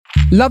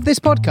Love this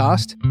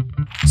podcast?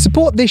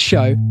 Support this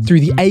show through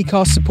the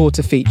Acast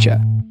supporter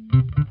feature.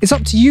 It's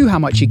up to you how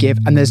much you give,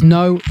 and there's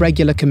no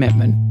regular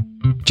commitment.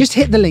 Just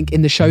hit the link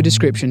in the show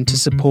description to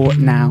support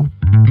now.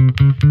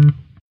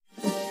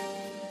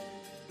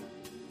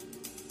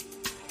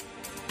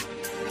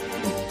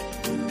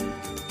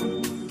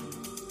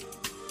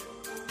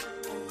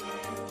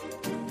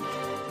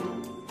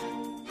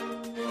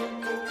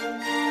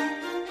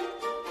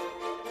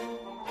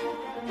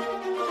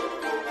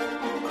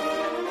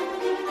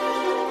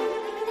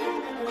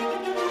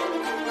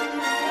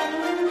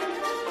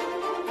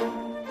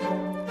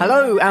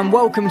 Hello and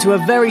welcome to a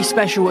very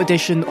special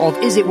edition of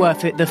Is It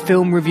Worth It, the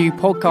film review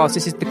podcast.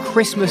 This is the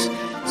Christmas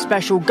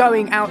special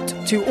going out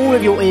to all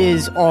of your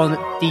ears on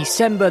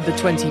December the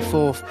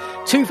 24th,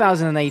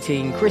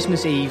 2018,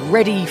 Christmas Eve,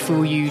 ready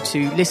for you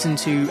to listen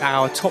to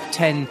our top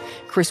 10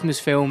 Christmas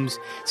films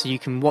so you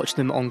can watch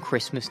them on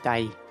Christmas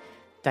Day.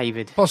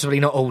 David? Possibly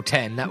not all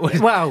 10. That would...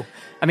 Well,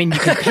 I mean, you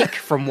can pick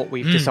from what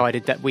we've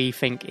decided that we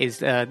think is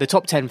the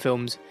top 10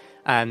 films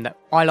that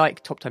I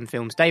like, top 10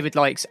 films David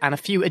likes, and a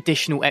few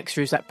additional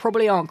extras that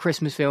probably aren't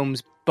Christmas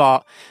films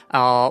but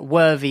are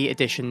worthy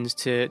additions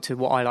to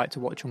what I like to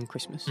watch on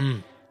Christmas.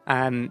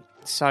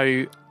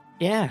 So,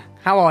 yeah.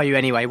 How are you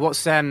anyway?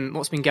 What's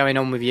been going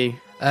on with you?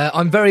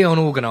 I'm very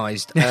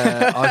unorganised.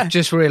 I've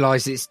just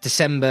realised it's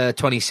December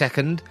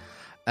 22nd.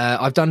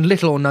 I've done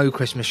little or no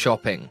Christmas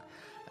shopping.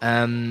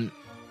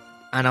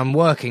 And I'm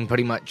working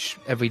pretty much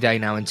every day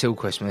now until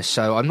Christmas,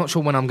 so I'm not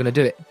sure when I'm going to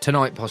do it.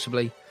 Tonight,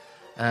 possibly.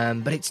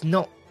 But it's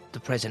not the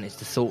present, it's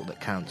the thought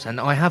that counts.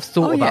 And I have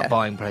thought about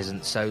buying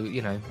presents, so,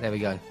 you know, there we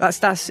go. It's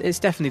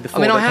definitely the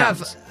thought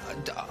counts.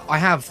 I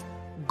have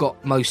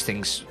got most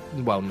things,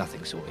 well,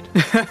 nothing sorted.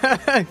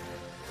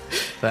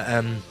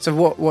 But So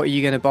what are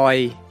you going to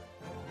buy?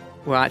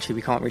 Well, actually,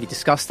 we can't really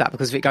discuss that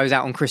because if it goes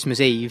out on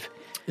Christmas Eve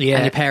and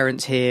your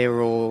parents here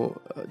or,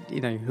 you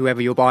know,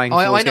 whoever you're buying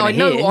for is going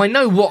to hear. I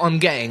know what I'm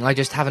getting, I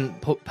just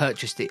haven't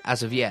purchased it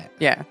as of yet.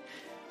 Yeah.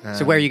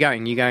 So where are you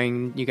going? You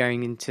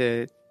going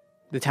into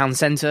the town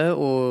centre,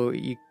 or are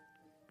you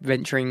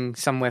venturing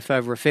somewhere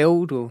further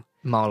afield, or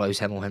Marlowe's,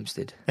 Hemel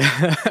Hempstead?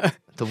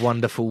 The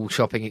wonderful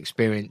shopping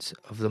experience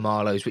of the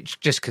Marlowe's, which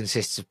just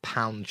consists of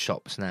pound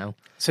shops now.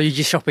 So you're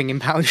just shopping in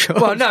pound shops?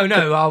 Well,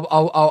 no.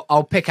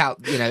 I'll pick out,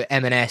 you know,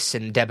 M&S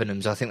and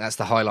Debenhams. I think that's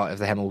the highlight of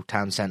the Hemel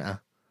Town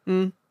Centre.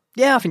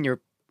 Yeah, I think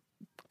you're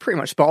pretty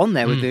much spot on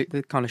there with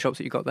the kind of shops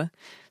that you got there.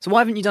 So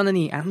why haven't you done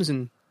any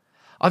Amazon?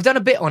 I've done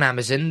a bit on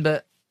Amazon,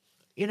 but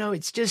you know,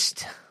 it's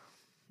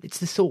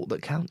the thought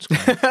that counts.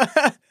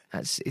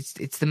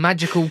 It's the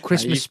magical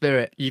Christmas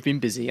spirit. You've been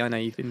busy. I know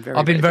you've been very.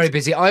 I've been very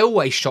busy. I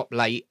always shop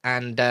late,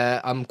 and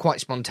I'm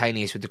quite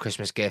spontaneous with the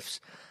Christmas gifts.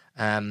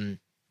 But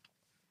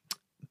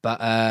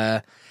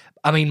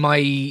I mean,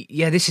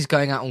 this is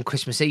going out on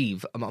Christmas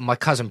Eve. My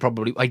cousin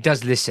he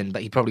does listen,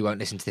 but he probably won't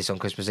listen to this on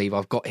Christmas Eve.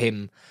 I've got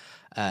him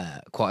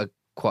quite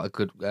a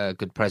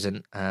good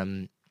present,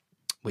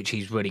 which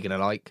he's really going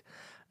to like.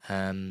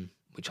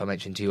 Which I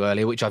mentioned to you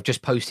earlier, which I've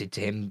just posted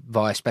to him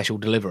via special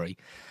delivery.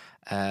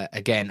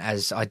 Again,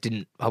 as I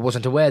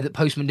wasn't aware that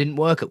postmen didn't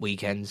work at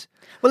weekends.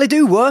 Well, they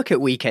do work at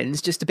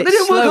weekends, just a bit slower. They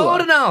don't slower. work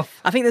hard enough.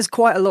 I think there's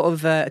quite a lot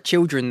of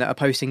children that are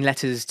posting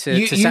letters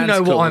to Santa Claus. You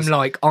know what I'm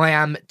like. I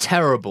am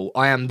terrible.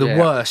 I am the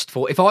worst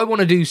for... If I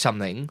want to do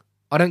something,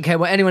 I don't care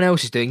what anyone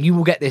else is doing, you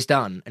will get this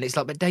done. And it's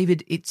like, but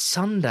David, it's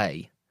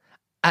Sunday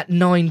at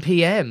 9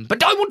 p.m.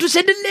 But I want to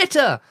send a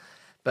letter!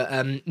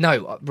 But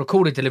no,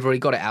 recorded delivery,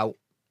 got it out.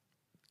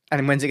 And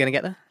then when's it going to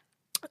get there?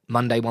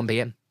 Monday, 1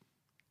 p.m.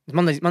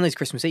 Monday's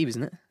Christmas Eve,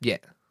 isn't it? Yeah.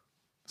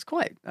 It's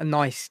quite a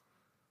nice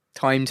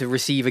time to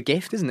receive a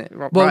gift, isn't it?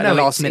 Right Well, at the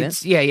last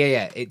minute.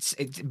 Yeah.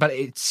 But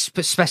it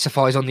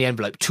specifies on the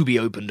envelope to be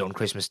opened on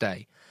Christmas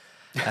Day.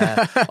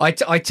 I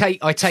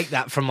take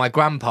that from my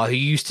grandpa, who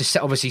used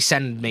to obviously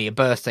send me a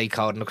birthday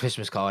card and a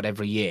Christmas card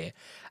every year.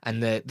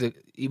 And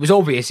it was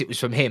obvious it was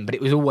from him, but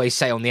it was always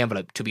say on the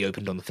envelope to be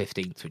opened on the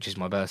 15th, which is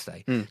my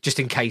birthday, just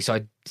in case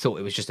I thought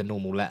it was just a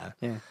normal letter.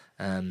 Yeah.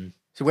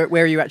 So where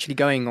are you actually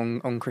going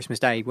on Christmas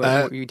Day? What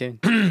are you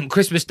doing?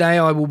 Christmas Day,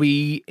 I will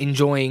be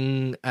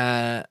enjoying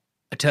a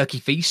turkey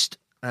feast.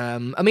 I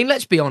mean,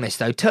 let's be honest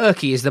though,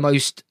 turkey is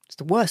it's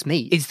the worst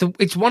meat.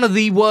 It's one of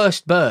the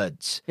worst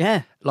birds.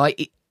 Yeah,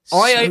 like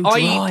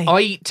I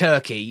eat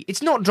turkey.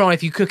 It's not dry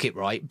if you cook it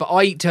right, but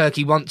I eat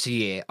turkey once a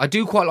year. I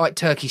do quite like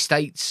turkey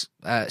steaks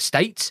throughout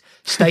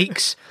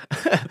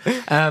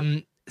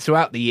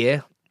the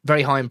year.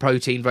 Very high in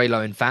protein, very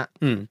low in fat.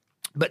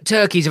 But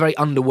turkey's a very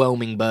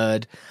underwhelming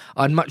bird.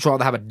 I'd much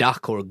rather have a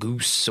duck or a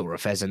goose or a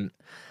pheasant.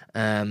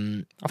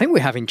 I think we're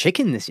having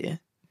chicken this year.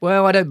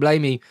 Well, I don't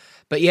blame you.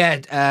 But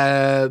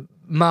yeah,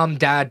 mum,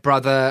 dad,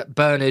 brother,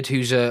 Bernard,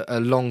 who's a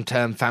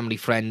long-term family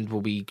friend,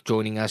 will be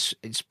joining us.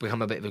 It's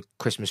become a bit of a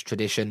Christmas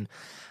tradition.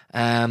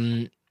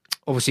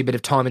 Obviously, a bit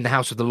of time in the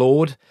house of the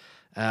Lord.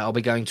 I'll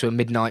be going to a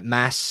midnight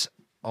mass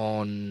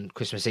on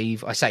Christmas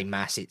Eve. I say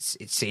mass, it's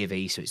C of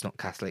E, so it's not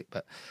Catholic.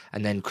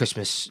 And then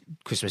Christmas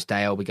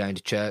Day, I'll be going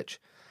to church.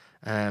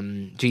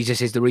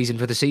 Jesus is the reason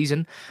for the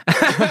season.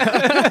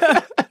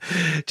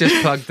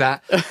 Just plug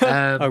that.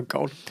 Oh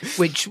God.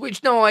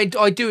 Which no, I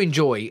do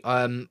enjoy.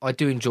 I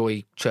do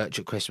enjoy church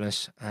at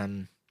Christmas.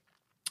 And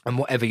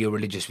whatever your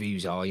religious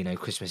views are,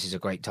 Christmas is a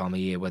great time of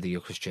year, whether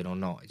you're Christian or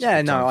not. It's a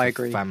good time I for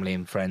agree. Family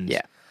and friends.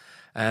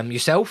 Yeah.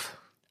 Yourself?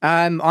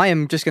 I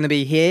am just going to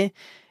be here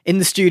in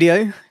the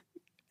studio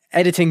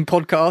editing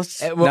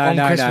podcasts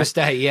on Christmas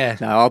Day. Yeah.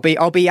 No,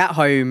 I'll be at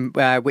home,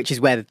 which is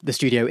where the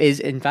studio is,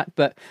 in fact.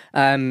 But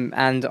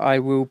and I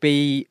will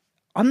be.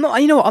 I'm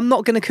not. You know what? I'm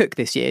not going to cook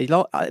this year.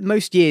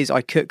 Most years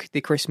I cook the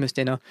Christmas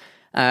dinner,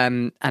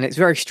 and it's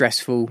very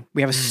stressful.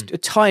 We have a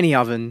tiny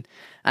oven,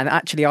 and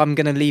actually I'm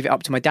going to leave it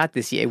up to my dad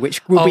this year,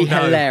 which will be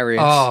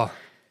hilarious. Oh.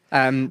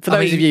 For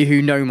those of you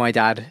who know my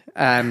dad,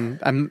 and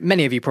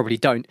many of you probably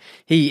don't,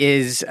 he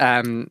is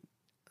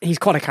he's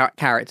quite a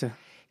character.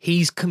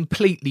 He's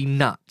completely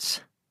nuts.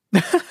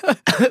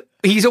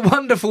 He's a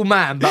wonderful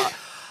man, but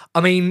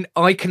I mean,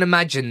 I can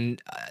imagine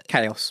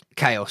Chaos.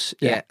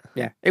 Yeah.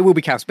 It will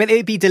be chaos, but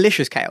it'd be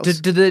delicious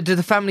chaos. Do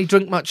the family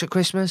drink much at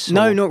Christmas?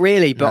 No, not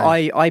really. But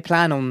I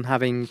plan on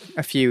having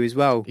a few as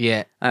well.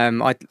 Yeah.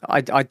 I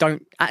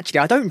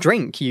don't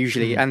drink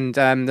usually, and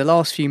the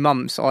last few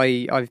months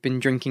I've been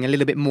drinking a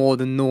little bit more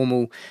than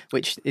normal,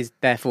 which is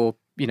therefore,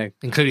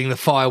 including the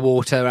fire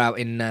water out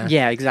in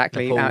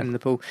exactly, out in the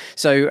pool.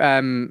 So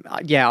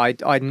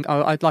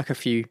I'd like a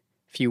few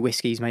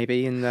whiskies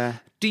maybe. And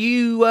do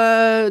you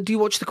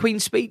watch the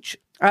Queen's speech?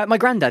 My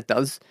granddad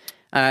does.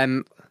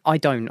 I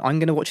don't. I'm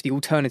going to watch the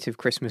alternative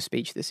Christmas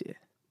speech this year.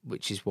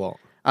 Which is what?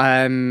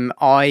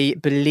 I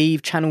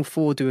believe Channel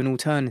 4 do an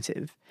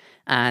alternative,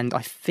 and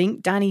I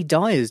think Danny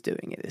Dyer's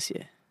doing it this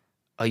year.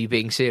 Are you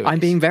being serious? I'm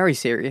being very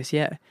serious,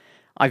 yeah.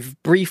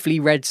 I've briefly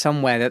read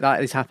somewhere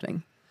that is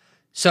happening.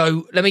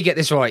 So let me get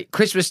this right.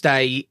 Christmas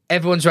Day,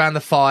 everyone's around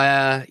the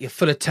fire, you're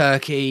full of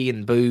turkey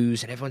and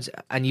booze,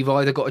 and you've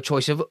either got a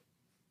choice of,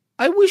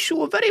 I wish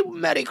you a very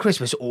Merry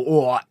Christmas, or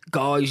all right,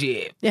 guys,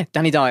 yeah. Yeah,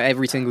 Danny Dyer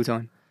every single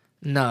time.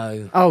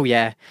 No. Oh,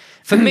 yeah.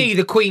 For me,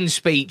 the Queen's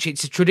speech,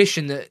 it's a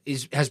tradition that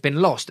has been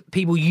lost.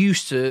 People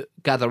used to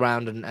gather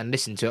around and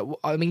listen to it.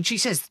 I mean, she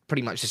says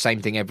pretty much the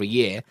same thing every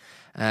year.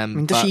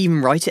 Does she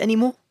even write it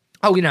anymore?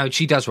 Oh,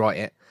 she does write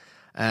it.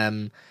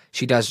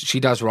 She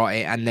does write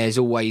it, and there's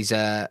always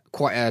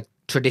quite a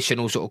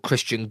traditional sort of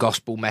Christian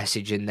gospel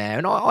message in there,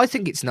 and I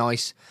think it's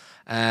nice.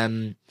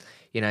 I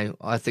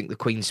think the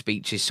Queen's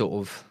speech is sort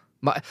of.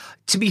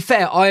 To be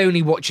fair, I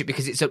only watch it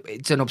because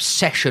it's an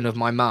obsession of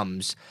my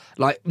mum's.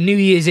 Like New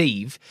Year's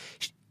Eve,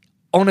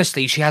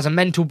 honestly, she has a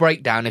mental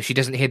breakdown if she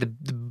doesn't hear the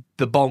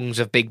bongs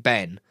of Big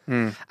Ben.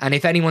 And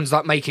if anyone's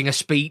like making a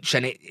speech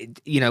and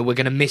we're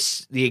going to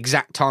miss the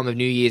exact time of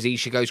New Year's Eve,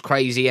 she goes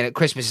crazy. And at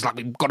Christmas, it's like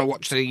we've got to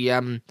watch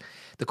the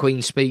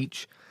Queen's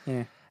speech.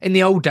 Yeah. In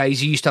the old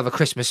days, you used to have a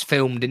Christmas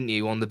film, didn't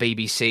you, on the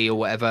BBC or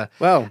whatever?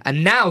 Well,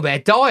 and now they're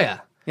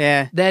dire.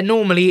 Yeah,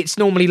 it's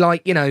normally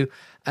like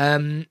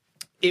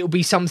it'll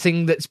be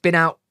something that's been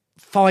out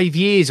 5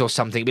 years or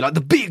something. It'll be like the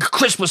big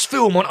Christmas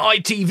film on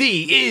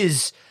ITV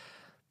is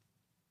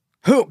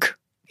Hook.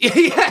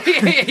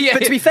 yeah.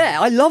 But to be fair,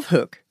 I love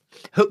Hook.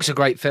 Hook's a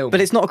great film.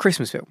 But it's not a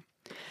Christmas film.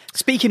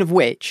 Speaking of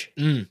which,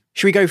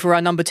 should we go for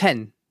our number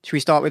 10? Should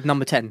we start with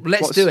number 10?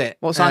 Let's do it.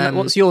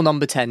 What's your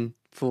number 10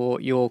 for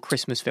your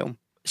Christmas film?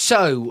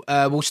 So,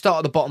 we'll start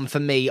at the bottom for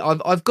me.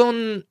 I've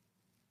gone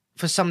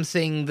for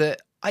something that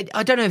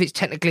I don't know if it's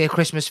technically a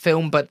Christmas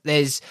film, but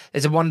there's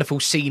a wonderful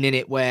scene in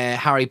it where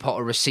Harry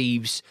Potter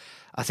receives,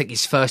 I think,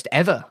 his first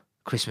ever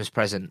Christmas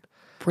present.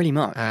 Pretty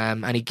much.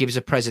 And he gives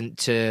a present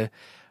to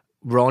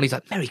Ron. He's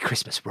like, "Merry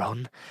Christmas,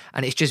 Ron."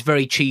 And it's just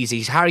very cheesy.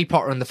 It's Harry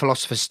Potter and the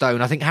Philosopher's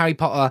Stone. I think Harry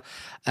Potter,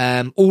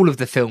 all of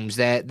the films,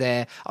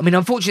 they're I mean,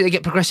 unfortunately, they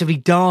get progressively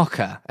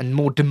darker and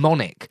more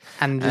demonic.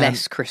 And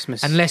less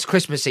Christmas. And less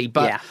Christmassy.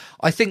 But yeah.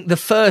 I think the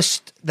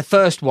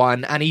first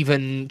one, and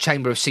even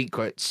Chamber of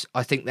Secrets,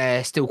 I think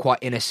they're still quite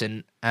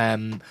innocent.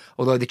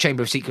 Although the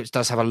Chamber of Secrets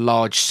does have a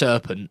large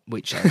serpent,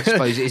 which I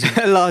suppose isn't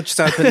a large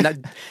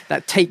serpent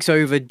that takes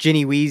over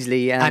Ginny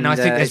Weasley, and I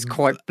think there's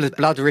quite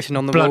blood written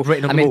on the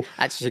wall.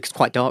 Actually, it's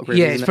quite dark.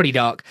 Really, it's pretty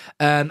dark.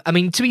 I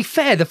mean, to be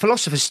fair, the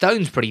Philosopher's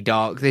Stone's pretty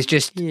dark. There's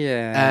just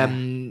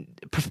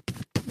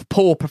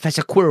poor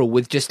Professor Quirrell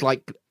with just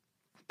like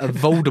a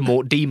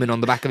Voldemort demon on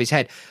the back of his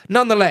head.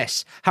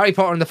 Nonetheless, Harry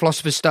Potter and the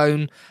Philosopher's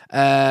Stone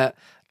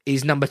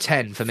is number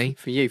 10 for me.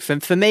 For you,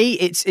 for me,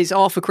 it's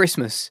Arthur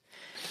Christmas.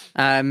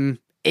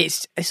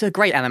 It's a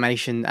great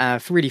animation,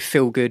 really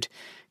feel good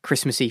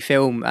Christmassy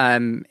film.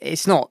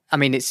 It's not. I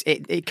mean,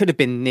 it could have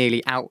been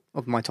nearly out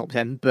of my top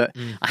 10, but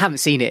I haven't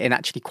seen it in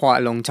actually quite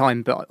a long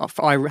time. But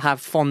I have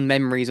fond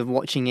memories of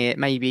watching it,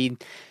 maybe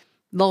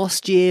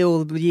last year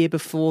or the year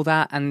before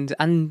that,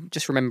 and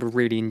just remember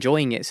really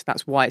enjoying it. So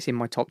that's why it's in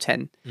my top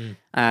 10.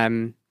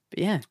 But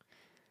yeah,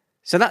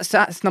 so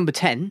that's number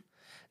 10.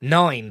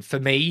 9 for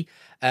me.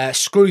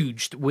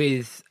 Scrooged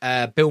with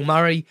Bill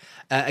Murray.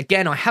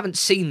 Again, I haven't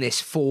seen this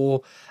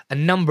for a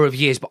number of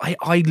years, but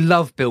I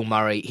love Bill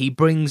Murray. He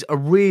brings a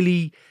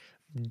really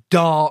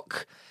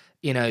dark,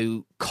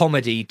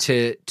 comedy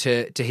to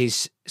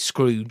his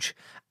Scrooge,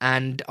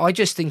 And I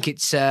just think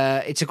it's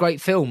a great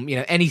film. You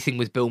know, anything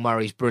with Bill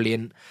Murray's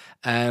brilliant.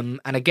 And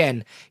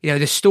again, you know,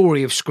 the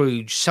story of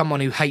Scrooge, someone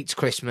who hates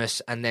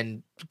Christmas and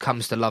then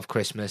comes to love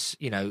Christmas.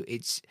 You know,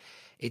 it's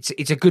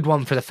a good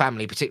one for the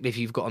family, particularly if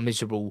you've got a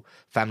miserable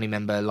family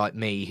member like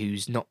me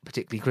who's not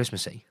particularly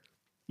Christmassy.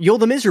 You're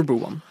the miserable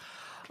one.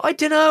 I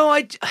don't know.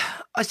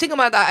 I think I'm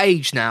at that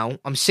age now.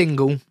 I'm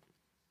single.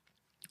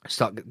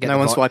 No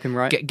one's swiping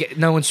right.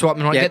 No one's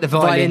swiping right. Yeah, Get the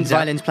violins.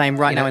 Violins playing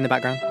right now in the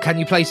background. Can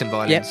you play some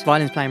violins? Yes,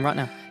 violins playing right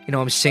now. You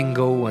know, I'm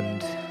single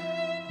and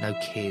no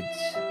kids,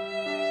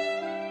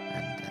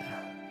 and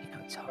you know,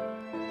 it's hard.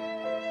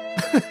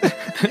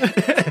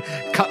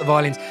 Cut the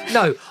violins.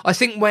 No, I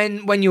think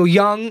when you're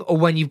young or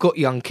when you've got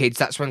young kids,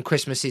 that's when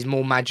Christmas is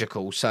more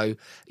magical. So,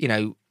 you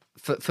know,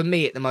 for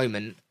me at the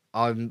moment,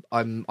 I'm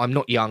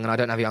not young and I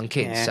don't have young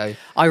kids. Yeah. So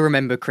I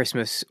remember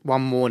Christmas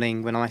one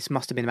morning when I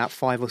must have been about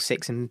 5 or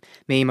 6, and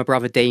me and my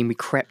brother Dean, we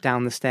crept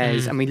down the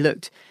stairs and we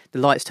looked, the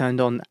lights turned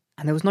on,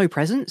 and there was no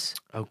presents.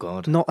 Oh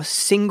God, not a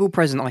single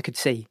present I could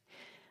see.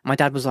 My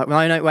dad was like,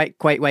 "No,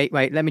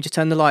 wait, let me just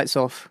turn the lights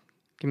off.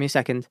 Give me a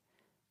second."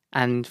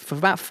 And for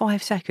about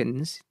 5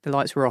 seconds, the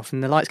lights were off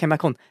and the lights came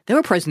back on. There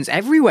were presents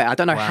everywhere. I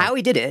don't know how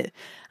he did it,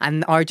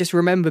 and I just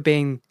remember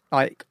being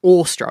like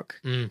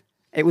awestruck.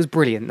 It was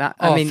brilliant.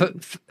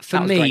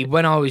 For me,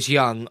 when I was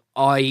young,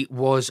 I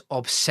was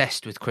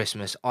obsessed with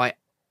Christmas. I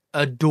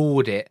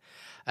adored it.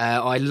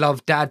 I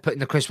loved Dad putting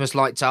the Christmas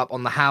lights up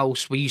on the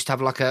house. We used to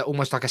have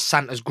almost like a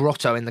Santa's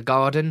grotto in the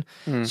garden.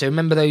 So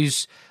remember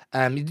those?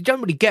 You don't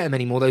really get them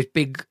anymore. Those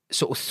big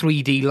sort of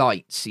 3D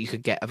lights you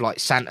could get of like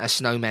Santa,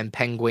 snowmen,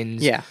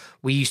 penguins. Yeah,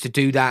 we used to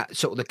do that.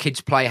 Sort of the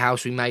kids'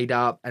 playhouse we made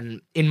up,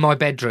 and in my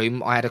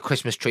bedroom I had a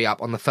Christmas tree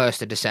up on the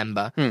 1st of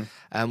December.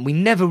 We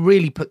never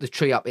really put the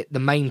tree up, the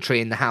main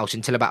tree in the house,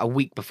 until about a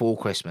week before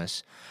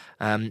Christmas.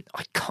 I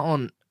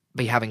can't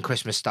be having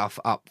Christmas stuff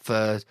up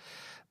for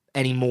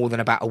any more than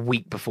about a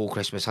week before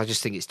Christmas. I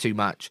just think it's too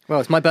much.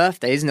 Well, it's my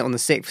birthday, isn't it, on the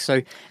 6th?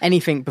 So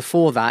anything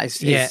before that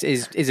is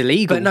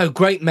illegal. But no,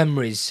 great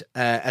memories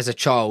as a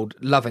child,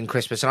 loving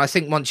Christmas. And I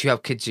think once you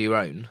have kids of your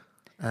own...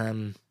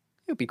 it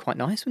would be quite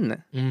nice, wouldn't it?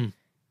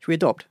 Should we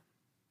adopt?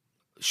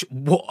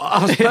 What?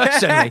 Us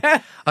personally?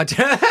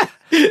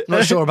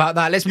 Not sure about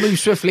that. Let's move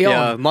swiftly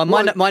on.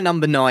 My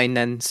number 9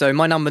 then. So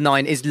my number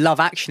 9 is Love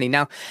Actually.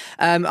 Now,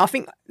 I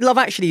think Love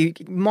Actually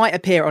might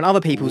appear on other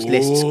people's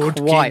lists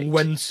quite King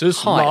Wenceslas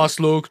high. last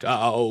looked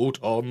out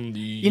on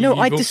the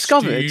I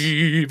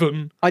eve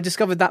of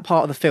discovered that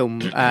part of the film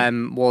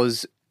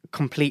was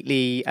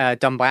completely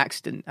done by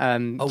accident.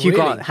 Hugh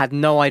Grant had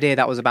no idea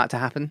that was about to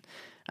happen.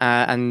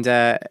 And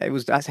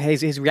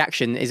his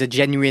reaction is a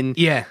genuine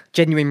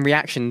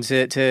reaction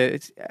to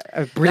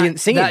a brilliant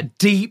singing. That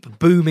deep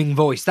booming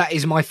voice. That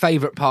is my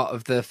favourite part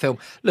of the film.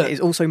 Look, it is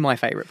also my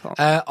favourite part.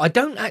 I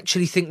don't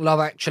actually think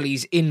Love Actually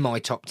is in my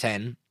top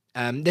 10.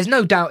 There's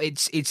no doubt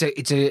it's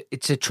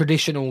a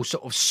traditional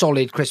sort of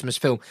solid Christmas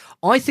film.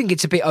 I think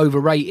it's a bit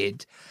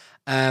overrated.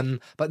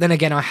 But then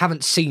again, I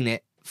haven't seen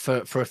it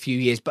for a few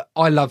years. But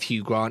I love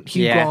Hugh Grant.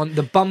 Hugh Grant,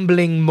 the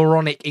bumbling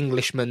moronic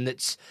Englishman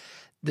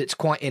that's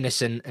quite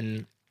innocent.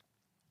 And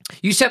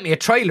you sent me a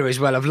trailer as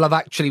well of Love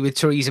Actually with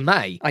Theresa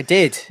May. I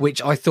did, which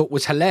I thought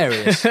was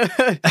hilarious.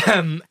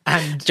 And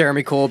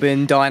Jeremy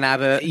Corbyn, Diane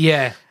Abbott,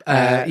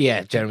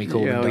 Jeremy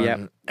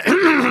Corbyn.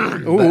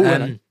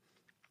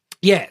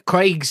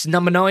 Craig's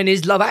number 9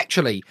 is Love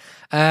Actually.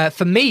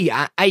 For me,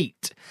 at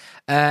 8.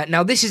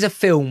 Now this is a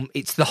film.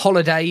 It's The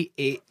Holiday.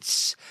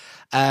 It's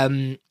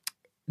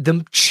the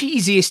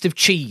cheesiest of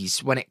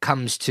cheese when it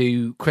comes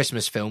to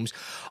Christmas films.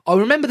 I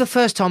remember the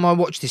first time I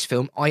watched this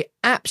film, I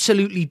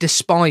absolutely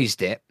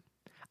despised it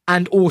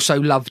and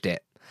also loved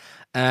it.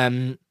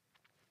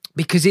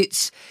 Because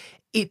it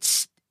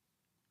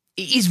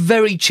is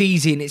very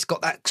cheesy and it's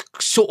got that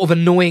sort of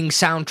annoying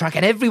soundtrack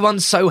and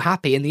everyone's so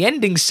happy and the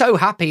ending's so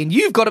happy and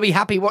you've got to be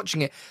happy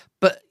watching it,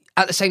 but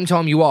at the same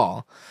time you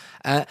are.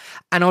 And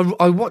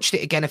I watched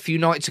it again a few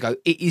nights ago.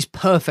 It is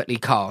perfectly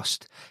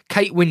cast.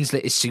 Kate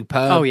Winslet is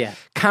superb. Oh, yeah.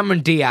 Cameron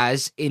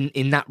Diaz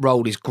in that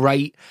role is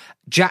great.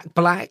 Jack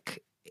Black,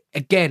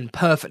 again,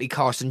 perfectly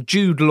cast. And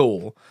Jude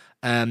Law.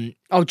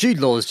 Jude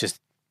Law is just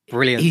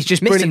brilliant. He's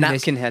just Mr. brilliant.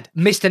 Napkinhead.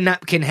 Mr.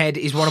 Napkinhead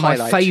is one of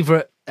my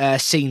favourite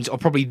scenes, or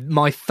probably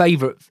my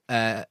favourite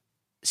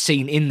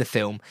scene in the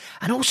film.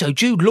 And also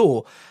Jude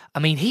Law, I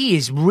mean, he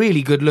is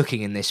really good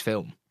looking in this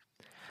film.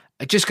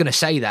 I'm just going to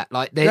say that.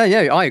 I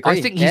agree.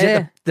 I think he's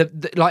at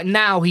the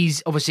now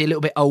he's obviously a little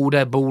bit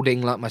older,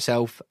 balding like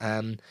myself,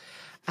 and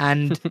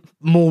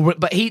more.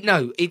 But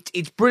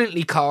it's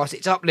brilliantly cast.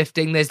 It's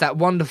uplifting. There's that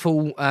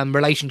wonderful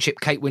relationship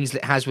Kate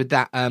Winslet has with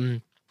that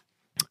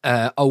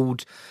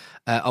old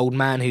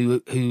man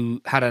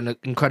who had an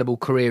incredible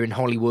career in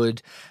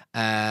Hollywood.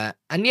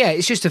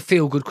 It's just a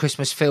feel-good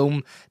Christmas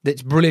film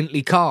that's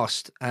brilliantly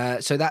cast.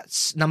 So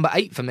that's number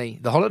 8 for me,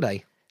 The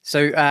Holiday.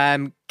 So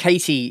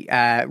Katie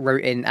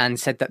wrote in and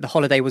said that The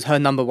Holiday was her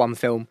number 1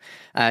 film.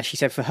 She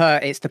said for her,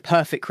 it's the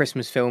perfect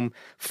Christmas film,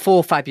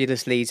 4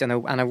 fabulous leads and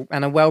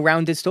a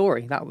well-rounded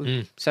story. That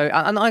was so,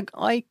 and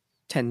I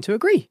tend to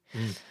agree.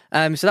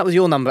 So that was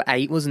your number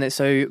 8, wasn't it?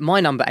 So my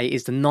number 8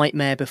 is The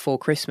Nightmare Before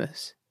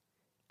Christmas.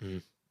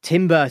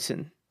 Tim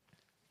Burton.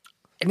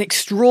 An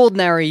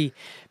extraordinary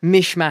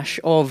mishmash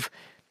of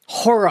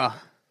horror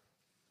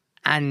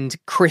and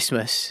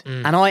Christmas.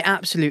 And I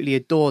absolutely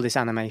adore this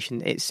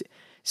animation. It's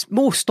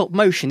more stop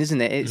motion,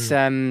 isn't it? It's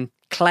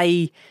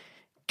clay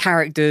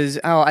characters.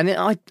 Oh,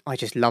 and I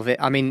just love it.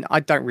 I mean, I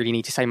don't really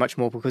need to say much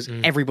more because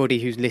everybody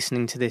who's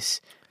listening to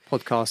this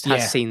podcast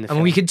has seen the film.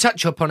 And we can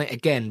touch up on it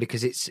again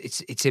because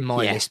it's in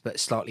my list, but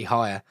slightly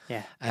higher.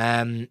 Yeah.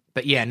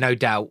 But yeah, no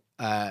doubt,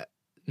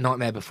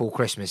 Nightmare Before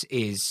Christmas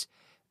is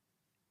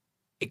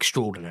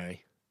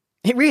extraordinary.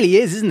 It really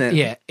is, isn't it?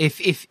 Yeah.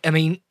 If I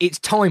mean, it's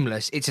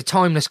timeless. It's a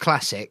timeless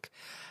classic.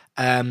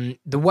 The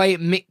way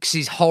it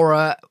mixes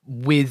horror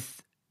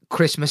with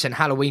Christmas and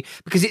Halloween,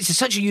 because it's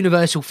such a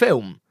universal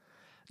film.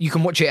 You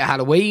can watch it at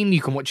Halloween,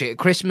 you can watch it at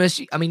Christmas.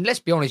 I mean,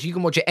 let's be honest, you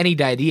can watch it any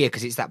day of the year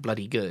because it's that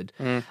bloody good.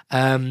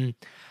 And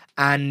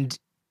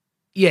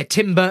yeah,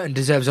 Tim Burton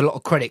deserves a lot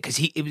of credit because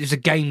it was a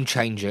game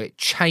changer. It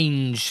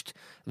changed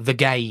the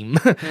game.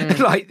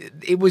 Like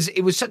it was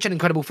such an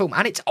incredible film,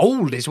 and it's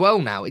old as well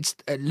now. It's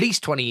at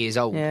least 20 years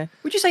old. Yeah.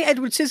 Would you say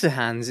Edward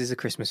Scissorhands is a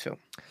Christmas film?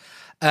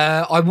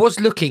 I was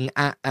looking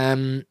at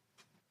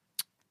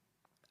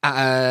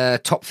a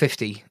top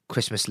 50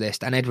 Christmas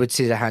list, and Edward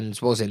Scissorhands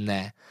was in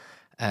there.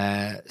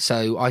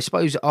 So I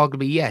suppose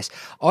arguably yes.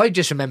 I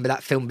just remember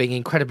that film being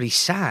incredibly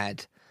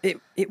sad.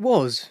 It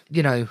was.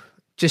 You know,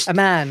 just a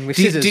man with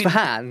scissors for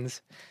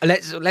hands.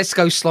 Let's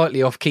go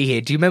slightly off key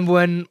here. Do you remember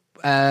when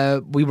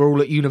we were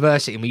all at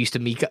university and we used to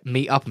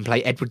meet up and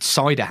play Edward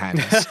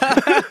Ciderhands?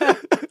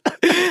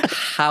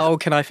 How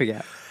can I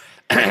forget?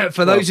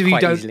 For those of you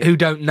who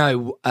don't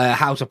know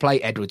how to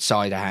play Edward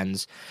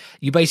Ciderhands,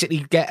 you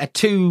basically get a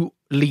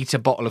 2-litre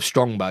bottle of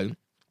Strongbow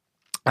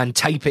and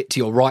tape it to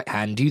your right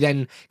hand. You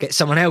then get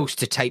someone else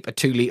to tape a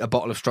 2-litre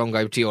bottle of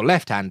Strongbow to your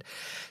left hand.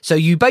 So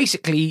you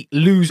basically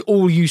lose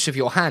all use of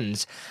your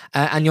hands,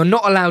 and you're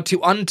not allowed to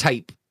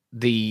untape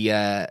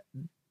the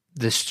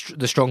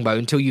Strongbow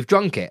until you've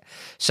drunk it.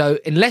 So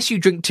unless you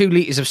drink 2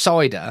 litres of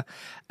cider,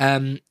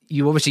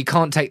 you obviously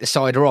can't take the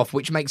cider off,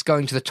 which makes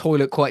going to the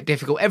toilet quite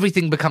difficult.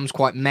 Everything becomes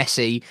quite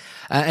messy,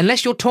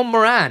 unless you're Tom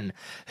Moran,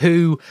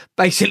 who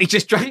basically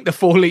just drank the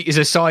 4 litres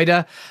of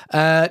cider,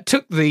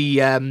 took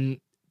the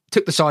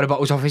cider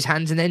bottles off his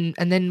hands, and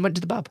then went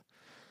to the pub.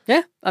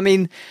 Yeah, I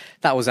mean,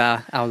 that was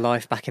our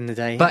life back in the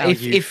day. But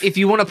if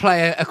you want to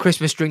play a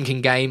Christmas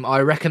drinking game,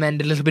 I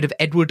recommend a little bit of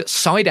Edward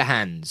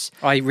Ciderhands.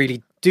 I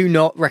really do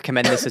not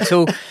recommend this at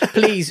all.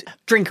 Please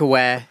drink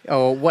aware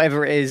or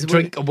whatever it is.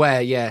 Drink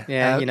aware, yeah.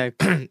 Yeah, you know.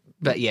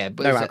 But yeah.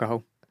 But no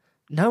alcohol.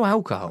 No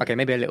alcohol. Okay,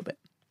 maybe a little bit.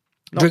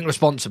 Drink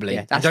responsibly.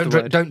 Yeah, that's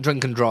don't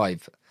drink and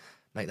drive.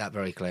 Make that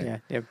very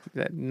clear. Yeah.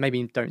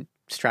 Maybe don't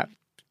strap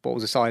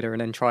bottles of cider and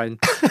then try and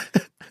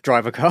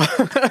drive a car.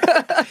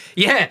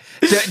 Yeah,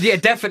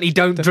 definitely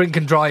don't drink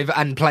and drive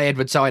and play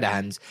Edward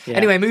Ciderhands. Yeah.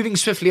 Anyway, moving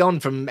swiftly on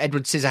from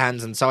Edward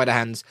Scissorhands and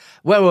Ciderhands,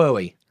 where were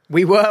we?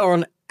 We were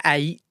on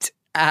 8,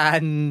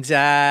 and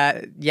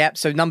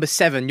so number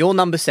 7. Your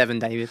number 7,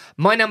 David.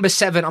 My number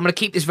 7, I'm going to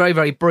keep this very,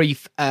 very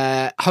brief,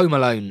 Home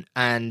Alone.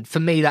 And for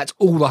me, that's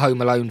all the Home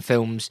Alone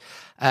films.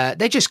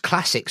 They're just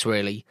classics,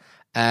 really.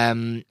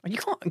 You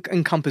can't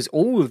encompass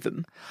all of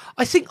them.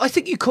 I think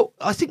you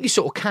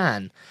sort of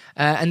can,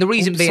 and the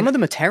reason being some of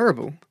them are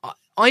terrible.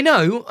 I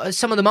know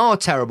some of them are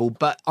terrible,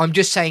 but I'm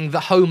just saying the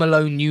Home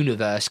Alone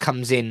universe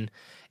comes in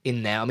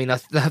there. I mean,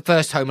 the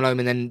first Home Alone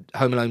and then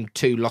Home Alone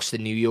 2, Lost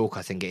in New York,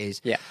 I think it is.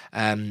 Yeah.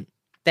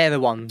 They're the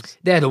ones.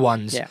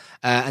 Yeah.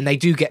 And they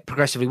do get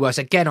progressively worse.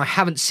 Again, I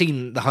haven't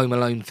seen the Home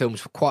Alone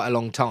films for quite a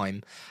long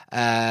time.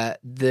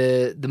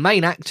 The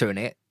main actor in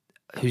it,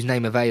 whose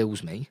name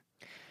avails me.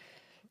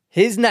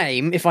 His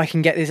name, if I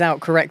can get this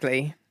out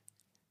correctly,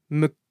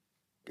 God,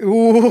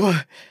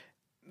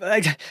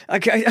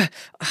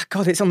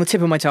 it's on the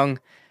tip of my tongue.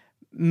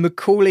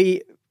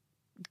 Macaulay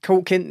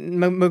Culkin.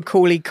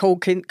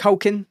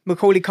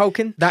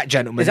 That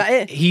gentleman. Is that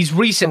it? He's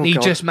recently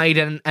just made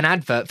an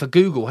advert for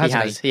Google,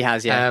 hasn't he? He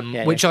has,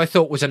 yeah. Which I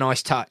thought was a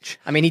nice touch.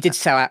 I mean, he did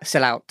sell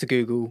out to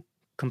Google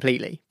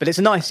completely, but it's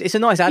a nice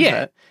advert.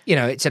 Yeah, you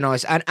know, it's a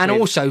nice and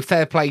also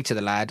fair play to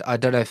the lad. I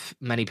don't know if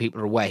many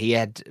people are aware he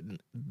had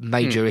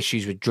major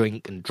issues with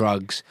drink and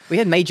drugs. We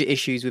had major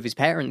issues with his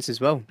parents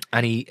as well,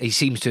 and he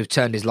seems to have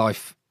turned his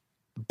life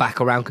back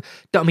around.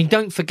 I mean,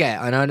 don't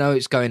forget, and I know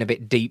it's going a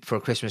bit deep for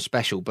a Christmas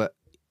special, but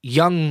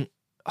young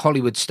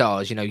Hollywood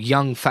stars, you know,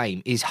 young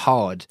fame is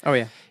hard. Oh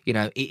yeah, you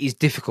know, it is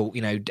difficult.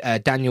 You know,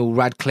 Daniel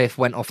Radcliffe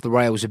went off the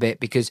rails a bit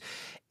because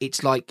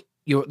it's like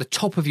you're at the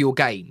top of your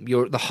game.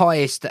 You're at the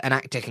highest that an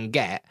actor can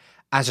get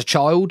as a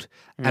child,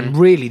 and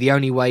really the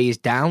only way is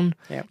down.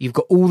 Yep. You've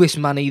got all this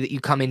money that you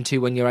come into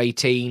when you're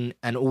 18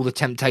 and all the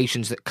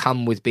temptations that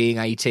come with being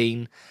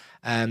 18.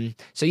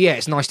 So yeah,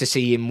 it's nice to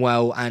see him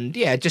well, and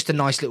yeah, just a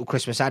nice little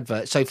Christmas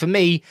advert. So for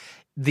me,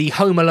 the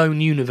Home Alone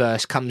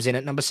universe comes in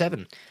at number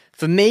 7.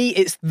 For me,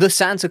 it's The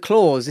Santa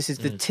Claus. This is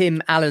the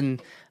Tim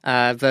Allen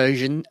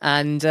version,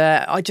 and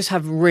I just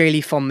have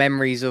really fond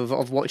memories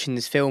of watching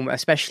this film,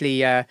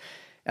 especially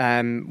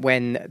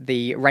when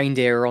the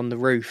reindeer are on the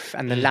roof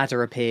and the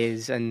ladder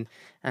appears and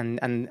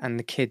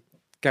the kid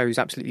goes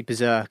absolutely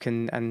berserk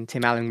and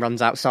Tim Allen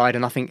runs outside,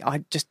 and I think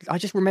I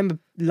just remember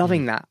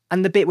loving that,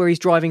 and the bit where he's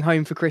driving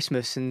home for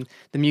Christmas and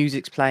the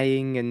music's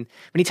playing, and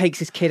when he takes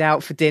his kid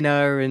out for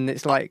dinner, and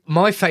it's like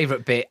my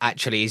favourite bit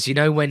actually is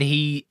when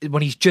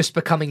he's just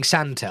becoming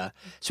Santa,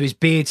 so his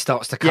beard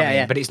starts to come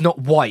in, but it's not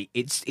white,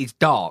 it's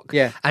dark,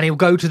 and he'll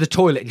go to the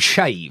toilet and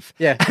shave,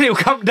 and he'll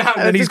come down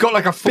and he's got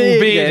like a full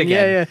beard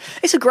again.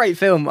 It's a great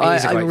film.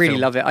 I really film.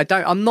 love it.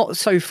 I'm not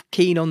so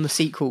keen on the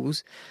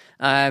sequels.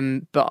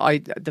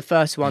 But the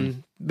first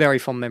one, very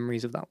fond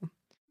memories of that one.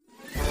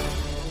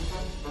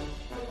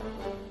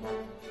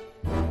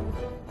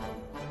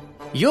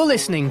 You're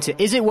listening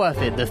to Is It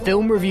Worth It, the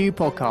film review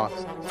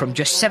podcast. From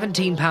just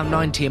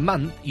 £17.90 a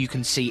month, you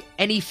can see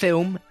any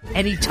film,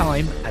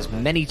 anytime, as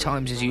many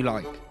times as you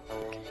like.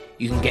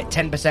 You can get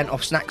 10%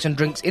 off snacks and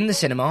drinks in the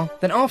cinema,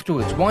 then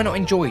afterwards, why not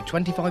enjoy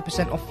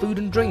 25% off food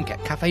and drink at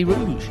Café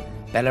Rouge,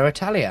 Bella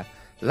Italia,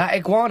 La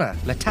Iguana,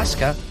 La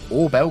Tasca,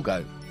 or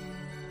Belgo.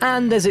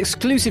 And there's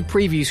exclusive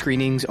preview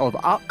screenings of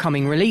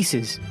upcoming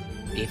releases.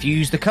 If you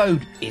use the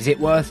code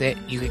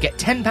ISITWORTHIT, you could get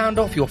 £10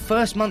 off your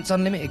first month's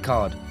unlimited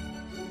card.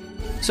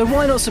 So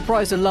why not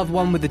surprise a loved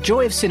one with the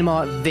joy of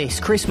cinema this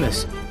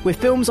Christmas?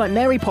 With films like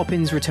Mary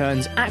Poppins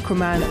Returns,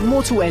 Aquaman,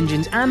 Mortal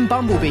Engines and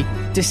Bumblebee,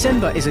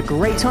 December is a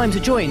great time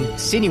to join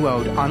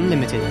Cineworld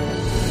Unlimited.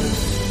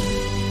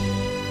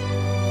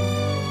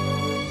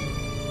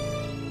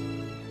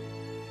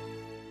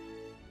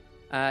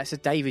 So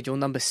David, you're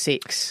number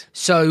 6.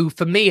 So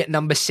for me at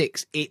number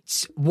 6,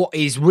 it's what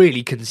is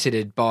really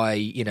considered by,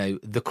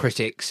 the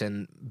critics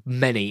and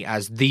many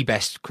as the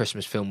best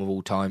Christmas film of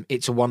all time.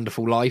 It's a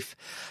Wonderful Life.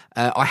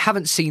 I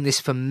haven't seen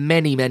this for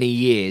many, many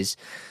years,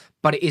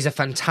 but it is a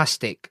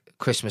fantastic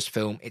Christmas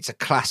film. It's a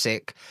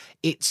classic.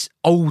 It's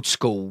old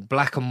school,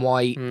 black and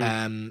white.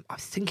 I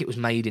think it was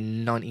made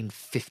in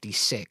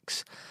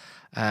 1956.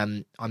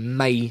 I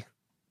may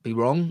be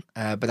wrong,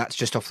 but that's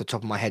just off the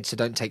top of my head, so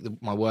don't take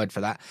my word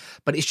for that.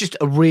 But it's just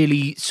a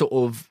really sort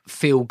of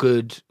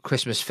feel-good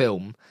Christmas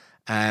film,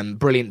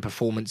 brilliant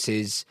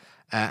performances,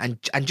 and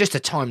just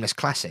a timeless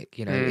classic.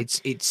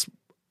 It's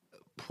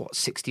what,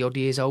 60 odd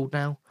years old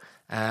now,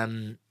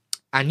 and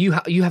you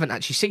haven't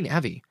actually seen it,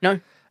 have you? No.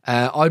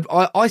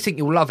 I think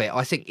you'll love it.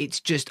 I think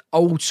it's just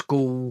old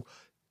school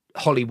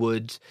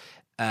Hollywood,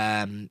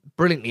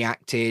 brilliantly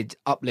acted,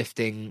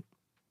 uplifting.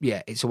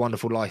 Yeah, It's a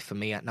Wonderful Life for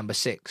me at number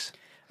 6.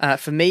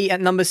 For me,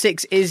 at number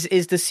 6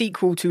 is the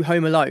sequel to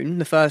Home Alone,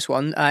 the first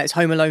one. It's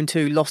Home Alone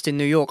 2: Lost in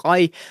New York.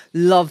 I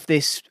love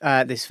this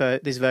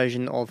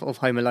version of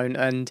Home Alone,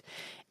 and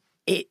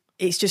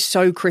it's just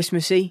so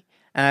Christmassy.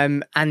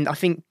 And I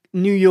think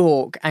New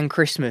York and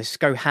Christmas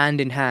go hand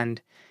in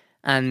hand.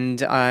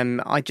 And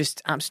I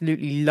just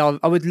absolutely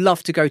I would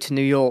love to go to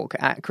New York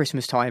at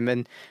Christmas time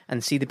and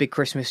see the big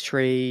Christmas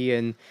tree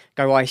and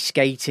go ice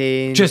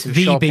skating. Just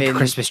the shopping. Big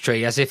Christmas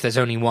tree, as if there's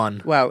only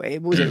one. Well,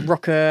 was it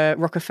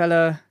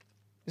Rockefeller?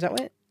 Is that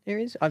what it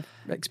is? I'm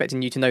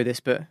expecting you to know this,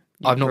 but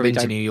I've not been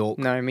to New York.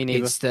 No, me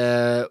neither. It's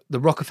the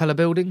Rockefeller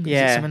Building.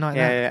 Is it something like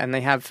that? Yeah, and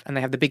they have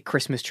the big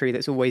Christmas tree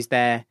that's always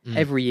there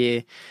every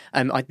year.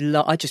 I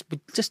would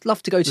just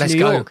love to go to New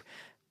York.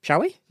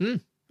 Shall we?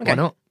 Okay. Why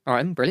not? All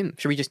right, brilliant.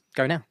 Should we just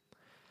go now?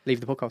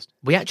 Leave the podcast.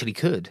 We actually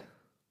could.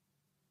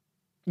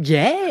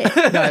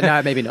 Yeah.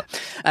 No, maybe not.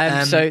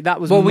 So that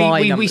was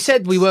we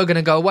said we were going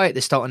to go away at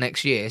the start of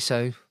next year,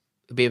 so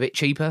it'd be a bit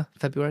cheaper.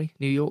 February,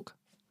 New York,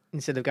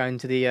 instead of going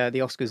to the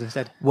Oscars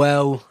instead.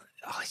 Well,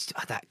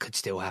 that could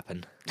still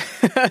happen.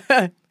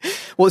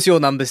 What's your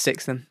number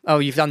 6 then? Oh,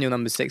 you've done your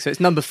number 6, so it's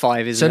number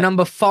 5, isn't it? So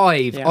number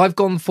 5, yeah. I've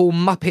gone for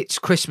Muppets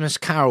Christmas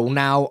Carol.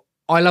 Now,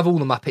 I love all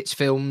the Muppets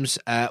films.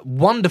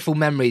 Wonderful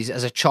memories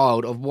as a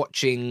child of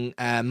watching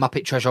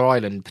Muppet Treasure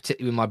Island,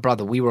 particularly with my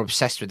brother. We were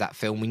obsessed with that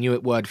film. We knew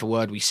it word for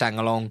word. We sang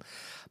along.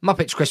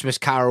 Muppets Christmas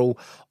Carol,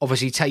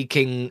 obviously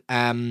taking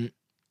the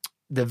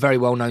very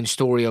well-known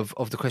story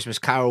of the Christmas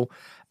Carol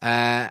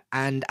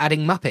and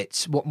adding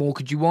Muppets. What more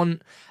could you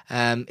want?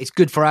 It's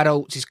good for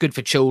adults. It's good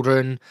for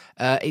children.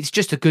 It's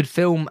just a good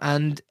film,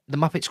 and the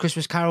Muppets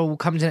Christmas Carol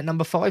comes in at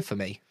number 5 for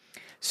me.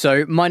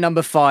 So my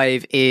number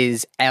 5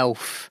 is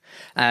Elf.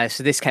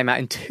 So this came out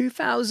in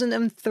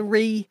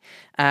 2003.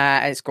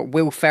 It's got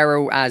Will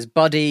Ferrell as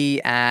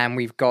Buddy, and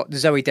we've got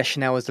Zooey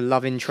Deschanel as the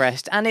love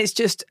interest. And it's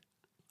just,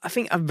 I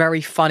think, a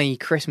very funny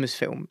Christmas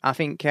film. I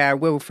think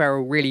Will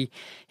Ferrell really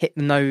hit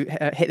the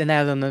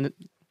nail on the...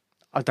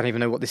 I don't even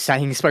know what this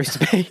saying is supposed to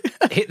be.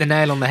 Hit the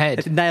nail on the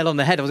head. Nail on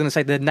the head. I was going to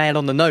say the nail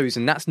on the nose,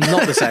 and that's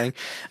not the saying.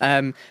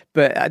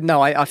 But no,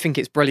 I think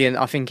it's brilliant.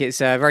 I think it's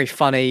very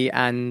funny,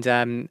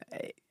 and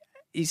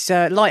it's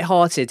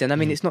light-hearted, and I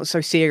mean it's not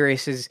so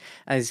serious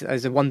as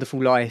A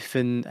Wonderful Life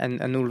and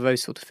all of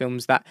those sort of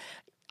films that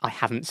I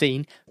haven't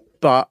seen,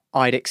 but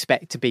I'd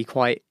expect to be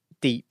quite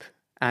deep.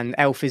 And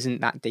Elf isn't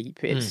that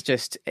deep. It's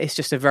just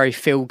a very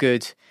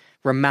feel-good,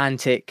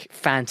 romantic,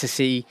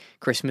 fantasy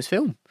Christmas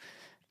film.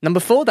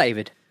 Number 4,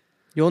 David.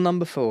 Your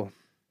number 4.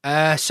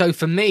 So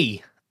for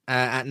me,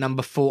 at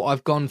number 4,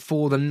 I've gone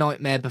for The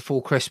Nightmare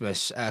Before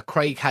Christmas.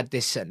 Craig had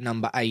this at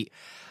number 8.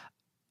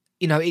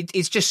 You know,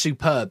 it's just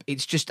superb.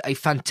 It's just a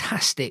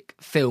fantastic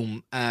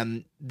film.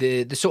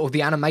 The sort of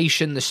the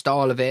animation, the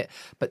style of it,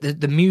 but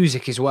the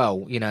music as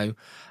well. You know,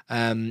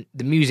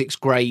 the music's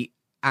great,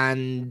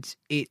 and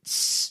I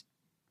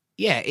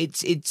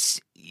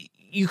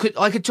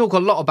could talk a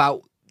lot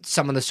about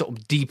some of the sort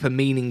of deeper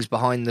meanings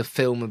behind the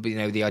film, of, you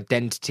know, the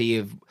identity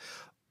of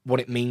what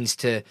it means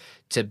to.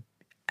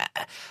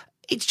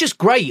 It's just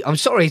great. I'm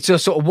sorry to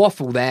sort of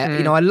waffle there.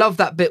 You know, I love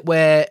that bit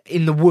where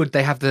in the wood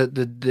they have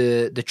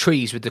the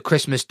trees with the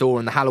Christmas door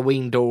and the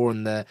Halloween door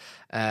and the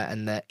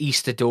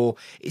Easter door.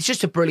 It's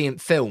just a brilliant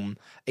film.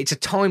 It's a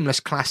timeless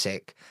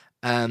classic,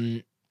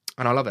 and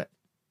I love it.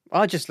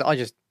 I just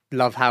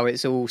love how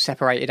it's all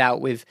separated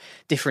out with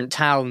different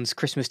towns: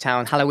 Christmas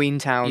Town, Halloween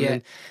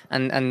Town,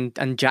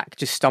 and Jack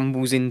just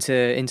stumbles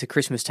into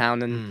Christmas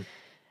Town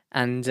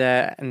and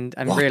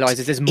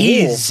realizes there's more.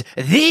 Is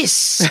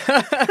this?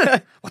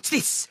 What's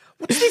this?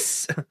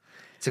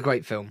 It's a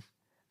great film.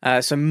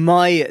 So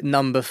my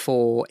number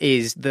 4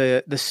 is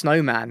the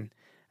Snowman.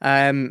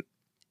 I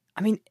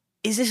mean,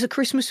 is this a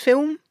Christmas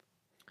film?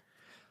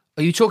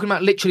 Are you talking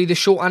about literally the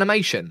short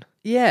animation?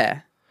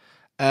 Yeah.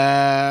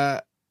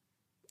 I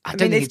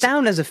mean, it's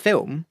down as a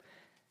film.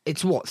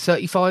 It's what,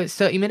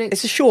 30 minutes?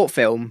 It's a short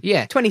film.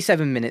 Yeah.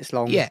 27 minutes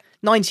long. Yeah.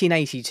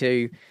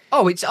 1982.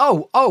 Oh, it's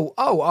oh.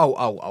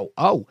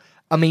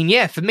 I mean,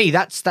 yeah, for me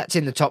that's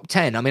in the top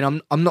 10. I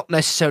mean, I'm not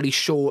necessarily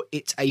sure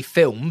it's a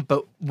film,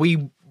 but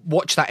we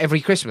watch that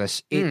every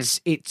Christmas.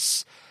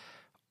 It's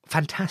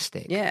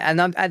fantastic. Yeah,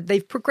 and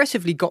they've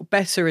progressively got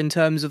better in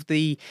terms of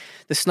the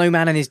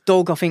snowman and his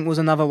dog. I think was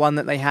another one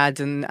that they had,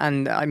 and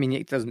I mean,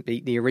 it doesn't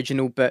beat the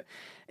original, but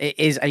it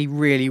is a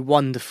really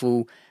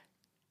wonderful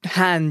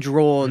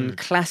hand-drawn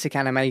classic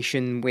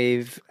animation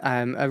with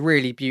a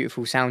really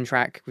beautiful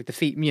soundtrack. With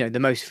the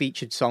most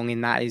featured song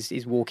in that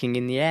is "Walking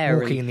in the Air."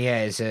 "Walking in the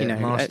Air" is a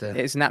master.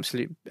 It's an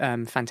absolute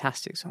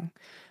fantastic song,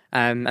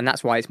 and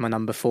that's why it's my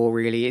number 4.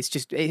 Really,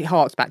 it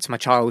harks back to my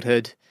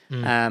childhood,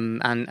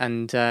 and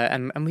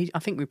I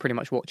think we pretty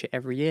much watch it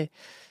every year.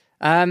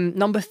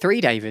 Number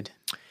 3, David.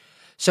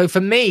 So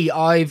for me,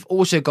 I've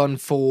also gone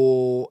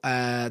for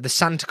the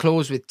Santa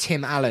Claus with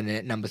Tim Allen in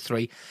at number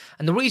 3.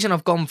 And the reason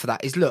I've gone for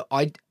that is, look,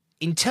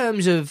 in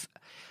terms of,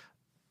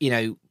 you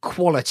know,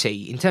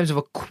 quality, in terms of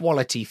a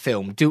quality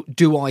film,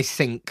 do I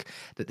think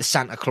that the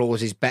Santa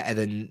Claus is better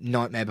than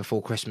Nightmare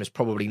Before Christmas?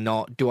 Probably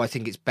not. Do I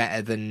think it's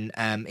better than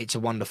It's a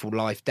Wonderful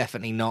Life?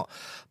 Definitely not.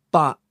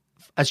 But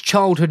as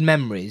childhood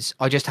memories,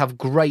 I just have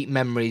great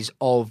memories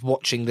of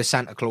watching the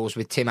Santa Claus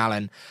with Tim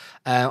Allen.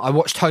 I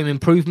watched Home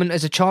Improvement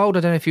as a child. I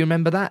don't know if you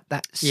remember that.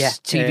 That's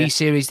TV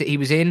series that he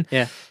was in.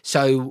 Yeah.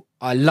 So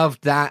I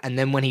loved that. And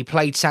then when he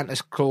played Santa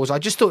Claus, I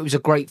just thought it was a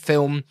great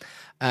film.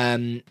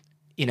 You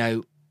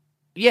know,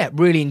 yeah,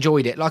 really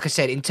enjoyed it. Like I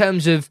said, in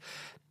terms of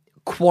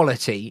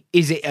quality,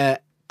 is it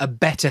a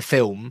better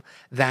film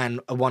than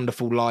A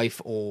Wonderful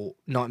Life or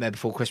Nightmare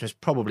Before Christmas?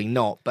 Probably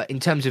not. But in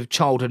terms of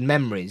childhood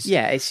memories,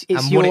 yeah, it's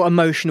your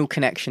emotional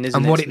connection, isn't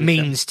it? And what it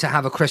means to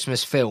have a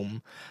Christmas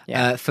film.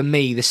 For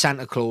me, the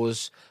Santa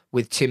Claus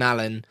with Tim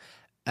Allen,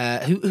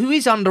 who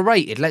is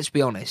underrated. Let's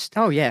be honest.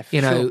 Oh yeah,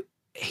 you know.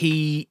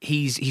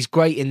 He's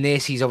great in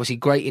this. He's obviously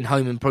great in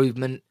Home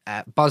Improvement.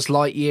 Buzz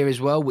Lightyear as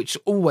well, which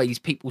always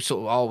people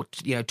sort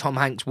of Tom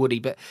Hanks, Woody,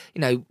 but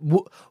you know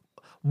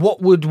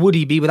what would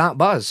Woody be without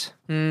Buzz?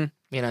 You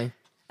know.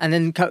 And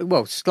then,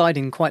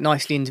 sliding quite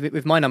nicely into it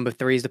with my number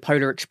 3 is the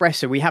Polar Express.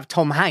 So we have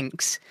Tom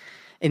Hanks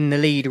in the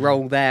lead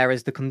role there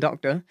as the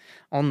conductor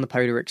on the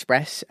Polar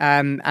Express,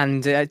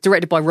 and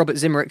directed by Robert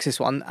Zemeckis. This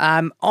one,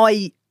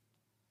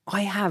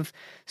 I have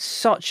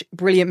such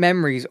brilliant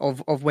memories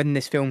of when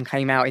this film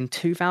came out in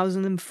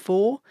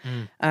 2004.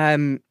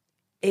 I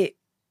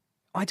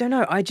don't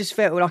know. I just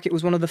felt like it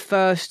was one of the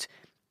first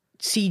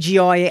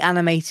CGI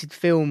animated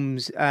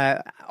films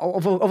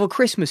of a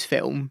Christmas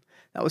film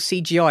that was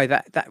CGI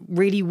that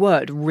really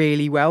worked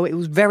really well. It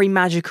was very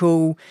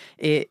magical.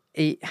 It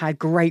had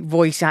great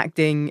voice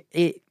acting.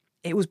 It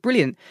was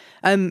brilliant.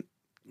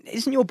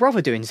 Isn't your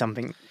brother doing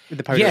something with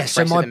the Polar Express?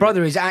 Yes, so my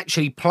brother is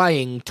actually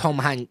playing Tom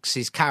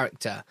Hanks's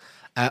character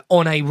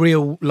on a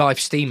real life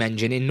steam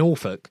engine in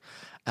Norfolk.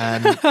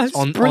 On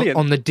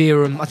the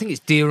Dereham, I think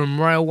it's Dereham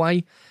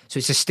Railway. So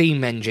it's a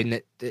steam engine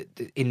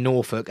that in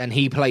Norfolk, and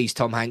he plays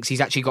Tom Hanks.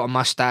 He's actually got a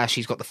mustache.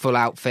 He's got the full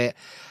outfit,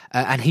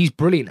 and he's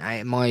brilliant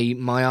at it.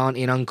 My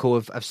auntie and uncle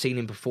have seen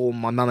him perform.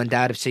 My mum and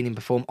dad have seen him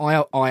perform. I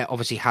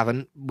obviously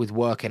haven't, with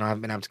work, and I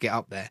haven't been able to get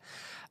up there.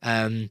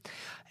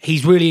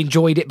 He's really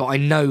enjoyed it, but I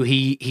know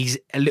he's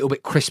a little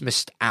bit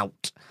Christmased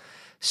out.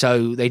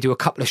 So they do a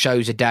couple of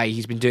shows a day.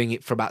 He's been doing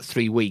it for about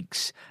 3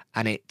 weeks,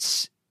 and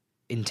it's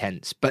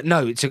intense. But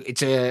no, it's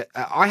a.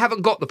 I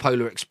haven't got the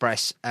Polar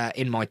Express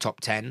in my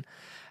top 10.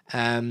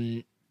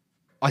 I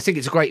think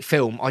it's a great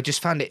film. I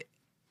just found it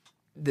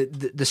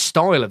the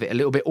style of it a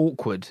little bit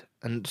awkward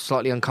and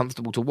slightly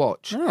uncomfortable to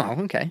watch. Oh,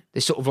 okay.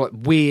 This sort of like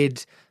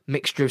weird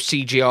mixture of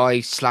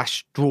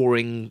CGI /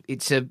 drawing.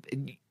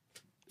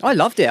 I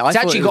loved it. It's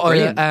actually got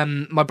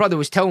brilliant. my brother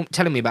was telling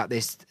me about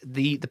this.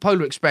 The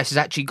Polar Express has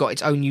actually got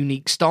its own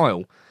unique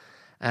style.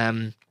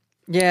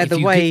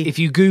 If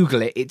you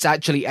Google it, it's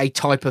actually a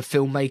type of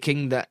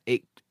filmmaking that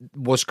it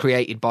was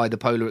created by the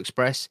Polar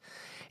Express.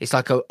 It's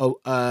like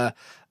a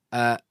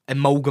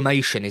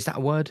amalgamation. Is that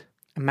a word?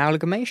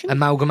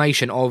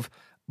 Amalgamation of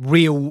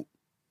real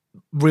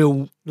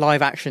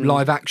live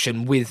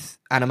action with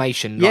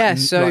animation.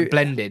 So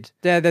blended.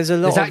 There's a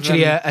lot. There's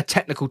actually a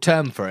technical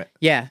term for it.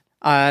 Yeah.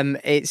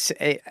 It's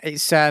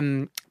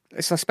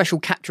a special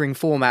capturing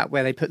format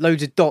where they put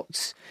loads of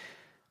dots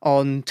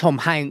on Tom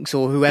Hanks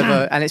or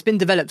whoever, and it's been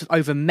developed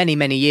over many,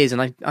 many years.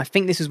 And I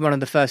think this is one of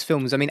the first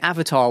films. I mean,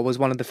 Avatar was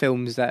one of the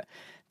films that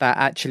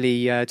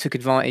actually took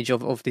advantage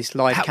of this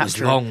live capture. That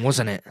was long,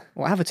 wasn't it?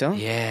 What, Avatar?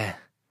 Yeah.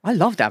 I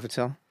loved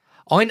Avatar.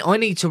 I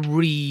need to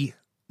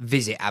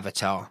revisit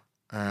Avatar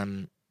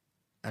and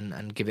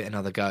give it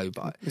another go.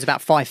 But there's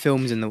about 5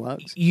 films in the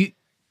works.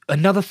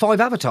 Another 5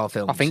 Avatar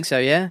films? I think so,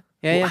 yeah.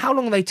 Yeah. How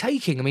long are they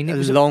taking? I mean, it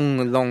was a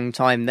long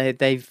time.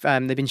 They've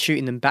been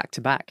shooting them back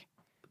to back.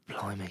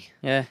 Blimey.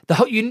 Yeah.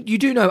 You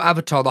do know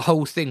Avatar, the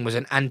whole thing was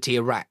an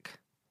anti-Iraq.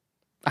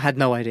 I had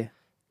no idea.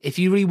 If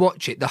you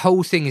rewatch it, the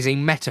whole thing is a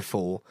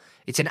metaphor.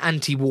 It's an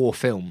anti-war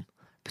film,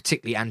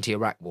 particularly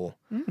anti-Iraq war,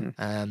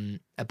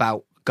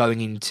 about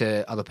going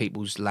into other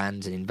people's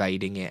lands and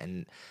invading it.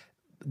 And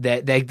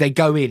they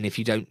go in, if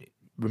you don't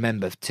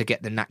remember, to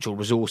get the natural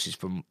resources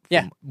from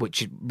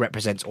which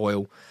represents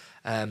oil.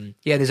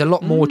 There's a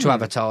lot more to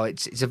Avatar.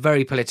 It's a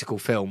very political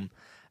film.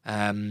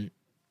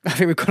 I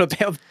think we've got a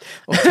bit of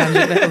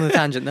tangent there, on the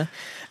tangent there.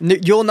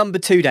 Your number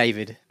 2,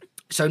 David.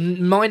 So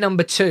my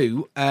number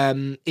 2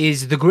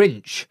 is The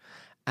Grinch.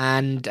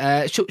 And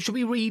should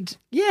we read?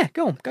 Yeah,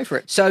 go for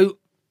it. So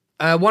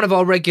one of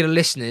our regular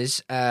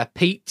listeners,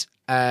 Pete,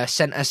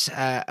 sent us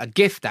a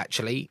gift,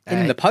 actually.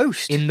 In the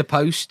post.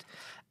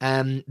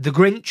 The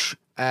Grinch,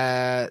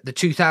 the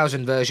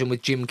 2000 version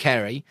with Jim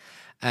Carrey.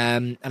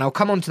 And I'll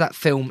come on to that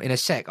film in a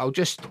sec. I'll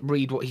just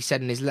read what he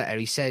said in his letter.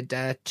 He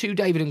said, to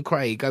David and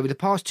Craig, over the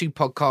past 2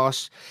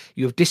 podcasts,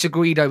 you have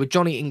disagreed over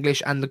Johnny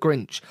English and The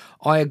Grinch.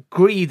 I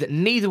agree that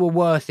neither were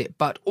worth it,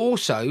 but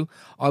also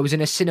I was in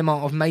a cinema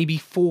of maybe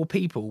 4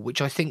 people,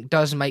 which I think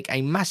does make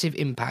a massive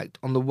impact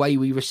on the way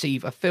we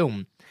receive a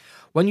film.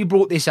 When you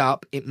brought this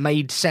up, it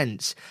made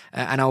sense,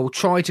 and I will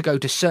try to go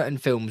to certain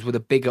films with a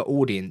bigger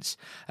audience.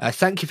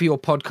 Thank you for your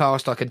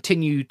podcast. I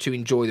continue to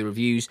enjoy the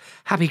reviews.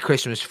 Happy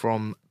Christmas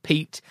from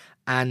Pete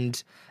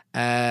and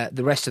the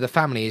rest of the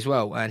family as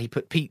well. And he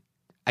put Pete,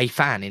 a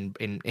fan,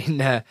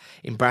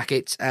 in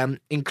brackets.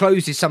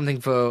 Enclosed is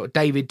something for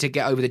David to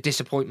get over the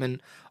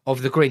disappointment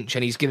of The Grinch,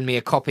 and he's given me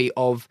a copy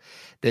of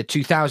the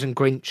 2000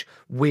 Grinch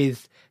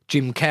with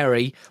Jim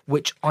Carrey,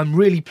 which I'm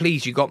really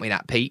pleased you got me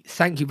that, Pete.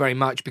 Thank you very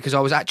much, because I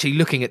was actually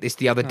looking at this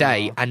the other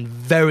day and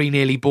very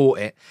nearly bought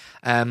it.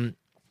 And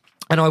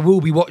I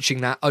will be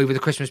watching that over the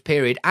Christmas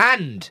period.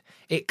 And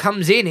it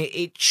comes in,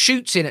 it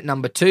shoots in at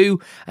number 2,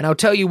 and I'll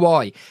tell you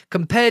why.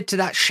 Compared to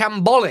that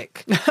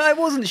shambolic... It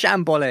wasn't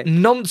shambolic.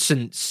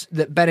 ...nonsense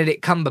that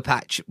Benedict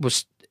Cumberbatch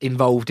was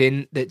involved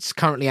in, that's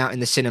currently out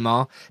in the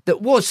cinema,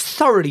 that was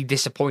thoroughly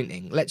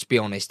disappointing, let's be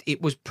honest. It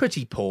was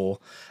pretty poor.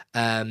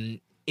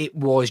 It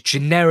was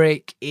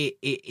generic.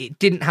 It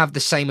didn't have the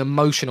same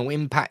emotional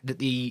impact that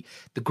the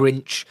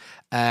Grinch,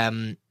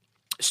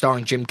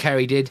 starring Jim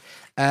Carrey, did.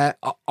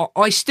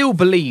 I still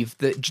believe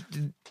that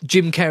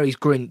Jim Carrey's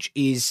Grinch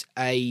is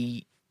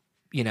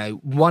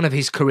one of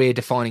his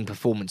career-defining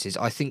performances.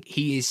 I think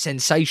he is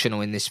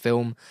sensational in this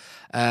film.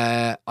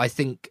 I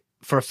think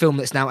for a film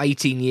that's now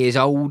 18 years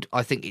old,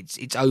 I think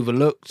it's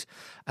overlooked.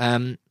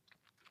 I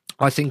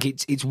think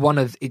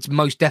it's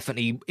most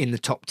definitely in the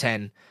top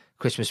 10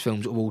 Christmas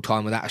films of all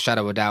time, without a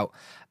shadow of a doubt.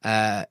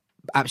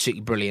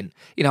 Absolutely brilliant.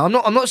 I'm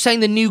not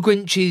saying the new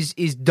Grinch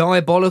is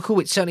diabolical.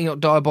 It's certainly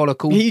not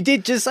diabolical. You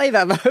did just say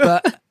that, though.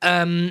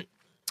 But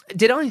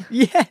did I?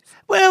 Yes.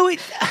 Well,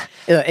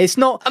 it's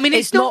not. I mean,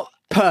 it's not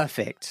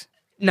perfect.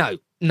 No,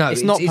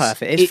 it's not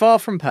perfect. It's far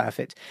from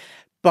perfect.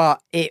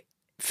 But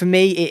for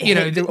me,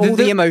 it hit all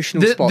the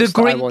emotional spots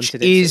that I wanted it to.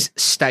 The Grinch is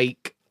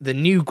steak. The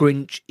new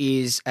Grinch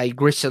is a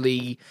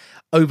gristly,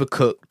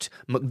 overcooked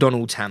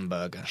McDonald's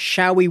hamburger.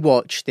 Shall we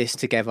watch this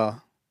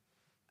together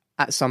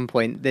at some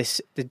point?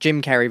 The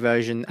Jim Carrey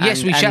version.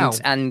 Yes, we shall.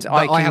 And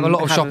I have a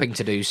lot of shopping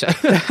to do, so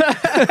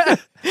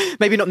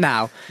maybe not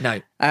now.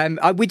 No.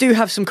 We do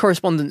have some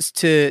correspondence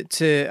to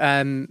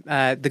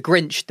the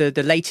Grinch,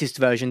 the latest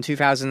version,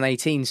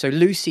 2018. So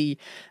Lucy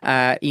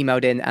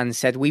emailed in and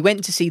said, we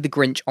went to see the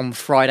Grinch on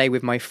Friday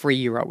with my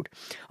 3-year-old.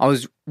 I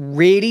was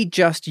really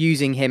just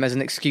using him as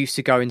an excuse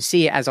to go and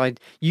see it, as I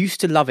used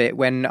to love it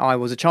when I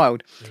was a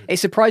child.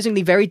 It's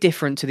surprisingly very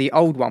different to the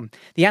old one.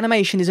 The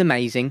animation is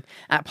amazing.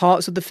 At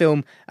parts of the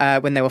film,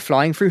 when they were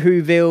flying through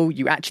Whoville,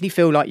 you actually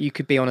feel like you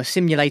could be on a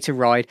simulator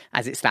ride,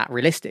 as it's that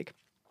realistic.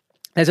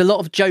 There's a lot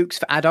of jokes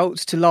for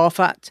adults to laugh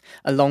at,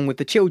 along with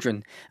the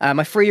children.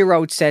 My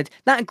 3-year-old said,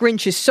 "That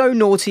Grinch is so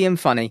naughty and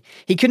funny.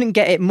 He couldn't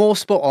get it more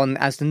spot on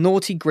as the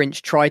naughty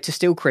Grinch tried to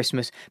steal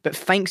Christmas, but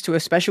thanks to a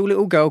special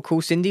little girl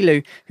called Cindy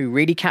Lou, who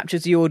really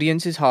captures the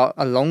audience's heart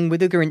along with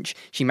the Grinch,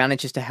 she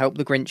manages to help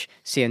the Grinch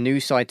see a new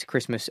side to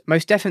Christmas.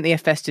 Most definitely a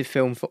festive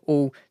film for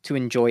all to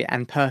enjoy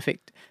and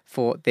perfect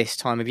for this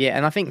time of year."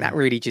 And I think that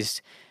really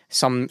just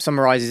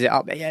summarises it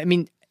up. I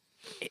mean,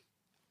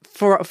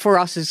 For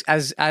us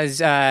as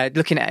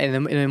looking at it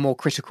in a more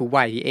critical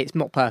way, it's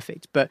not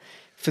perfect. But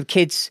for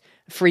kids,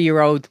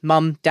 3-year-old,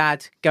 mum,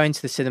 dad, going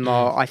to the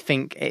cinema, I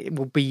think it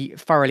will be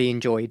thoroughly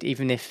enjoyed,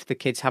 even if the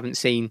kids haven't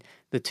seen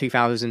the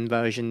 2000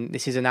 version.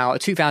 This is now a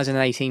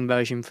 2018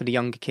 version for the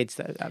younger kids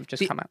that have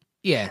just come out.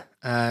 Yeah,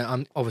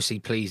 I'm obviously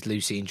pleased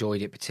Lucy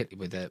enjoyed it,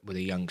 particularly with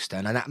a youngster,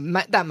 and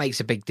that makes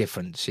a big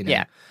difference.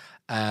 Yeah.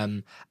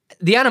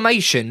 The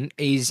animation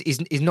is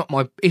not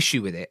my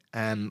issue with it.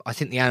 I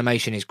think the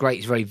animation is great.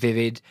 It's very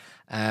vivid.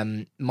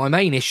 My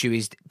main issue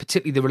is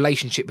particularly the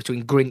relationship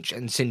between Grinch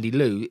and Cindy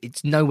Lou.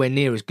 It's nowhere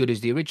near as good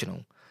as the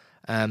original.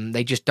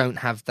 They just don't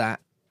have that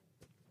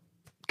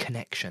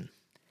connection.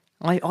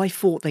 I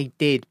thought they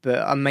did,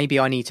 but maybe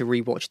I need to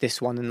rewatch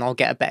this one and I'll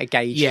get a better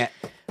gauge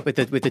with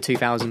the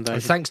 2000 version.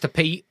 And thanks to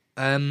Pete.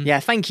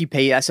 Thank you,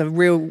 Pete. That's a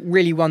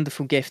really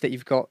wonderful gift that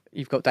you've got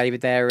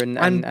David there,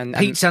 and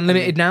Pete's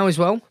unlimited now as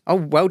well. Oh,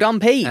 well done,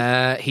 Pete.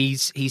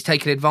 He's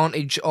taken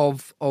advantage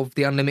of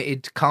the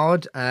unlimited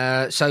card.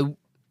 So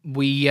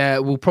we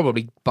will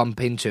probably bump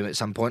into him at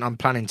some point. I'm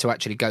planning to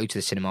actually go to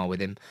the cinema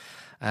with him.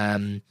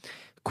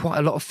 Quite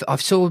a lot of. I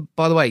saw,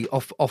 by the way,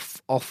 off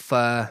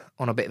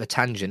on a bit of a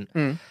tangent.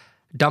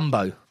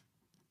 Dumbo.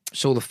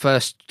 Saw the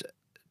first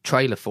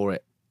trailer for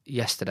it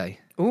yesterday.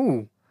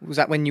 Ooh. Was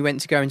that when you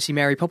went to go and see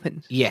Mary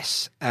Poppins?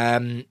 Yes.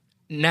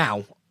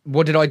 Now,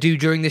 what did I do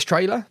during this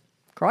trailer?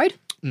 Cried?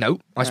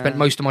 No, I spent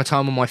most of my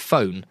time on my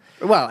phone.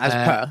 Well, as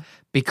per.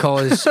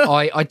 Because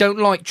I don't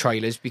like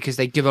trailers because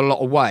they give a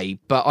lot away.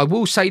 But I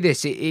will say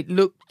this: it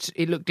looked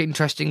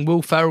interesting.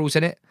 Will Ferrell's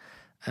in it.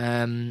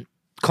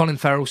 Colin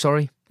Farrell,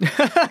 sorry.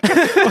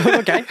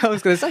 Okay, I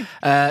was going to say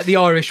the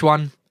Irish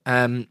one.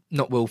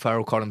 Not Will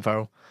Ferrell, Colin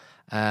Farrell.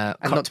 And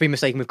not to be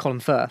mistaken with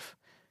Colin Firth.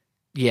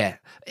 Yeah.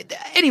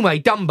 Anyway,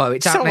 Dumbo,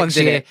 it's out next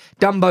year.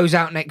 Dumbo's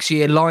out next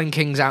year. Lion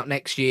King's out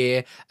next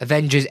year.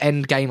 Avengers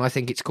Endgame, I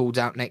think it's called,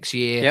 out next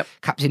year. Yep.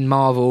 Captain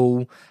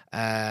Marvel.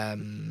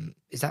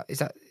 Is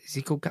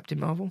he called Captain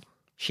Marvel?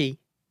 She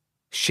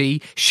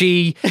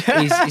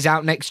is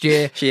out next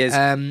year. She is.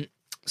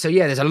 So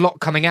yeah, there's a lot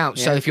coming out.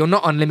 Yeah. So if you're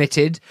not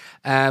unlimited,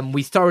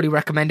 we thoroughly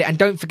recommend it. And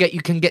don't forget,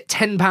 you can get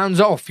 £10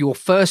 off your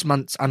first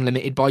month's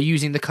unlimited by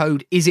using the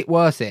code Is It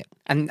Worth It?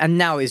 And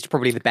now is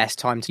probably the best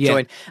time to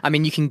join. I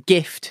mean, you can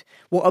gift.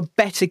 What a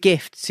better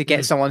gift to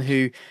get someone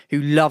who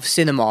loves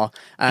cinema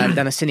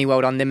than a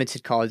Cineworld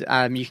Unlimited card.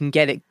 You can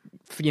get it,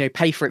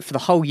 pay for it for the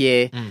whole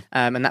year,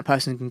 and that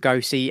person can go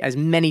see as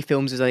many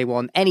films as they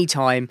want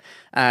anytime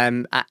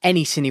at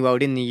any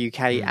Cineworld in the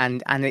UK,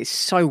 and it's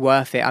so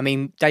worth it. I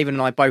mean, David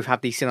and I both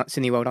have these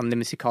Cineworld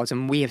Unlimited cards,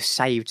 and we have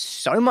saved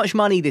so much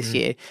money this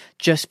year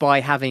just by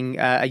having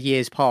a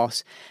year's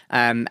pass.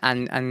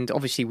 And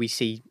obviously we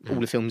see all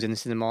the films in the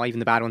cinema, even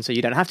the bad ones, so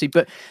you don't have to.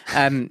 But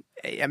I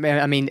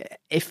mean,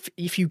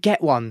 if you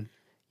get one,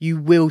 you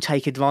will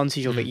take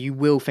advantage of it. You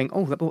will think,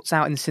 oh, what's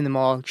out in the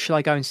cinema? Should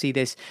I go and see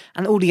this?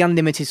 And all the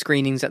unlimited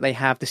screenings that they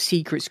have, the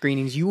secret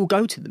screenings, you will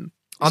go to them.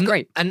 It's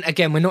great. And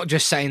again, we're not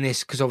just saying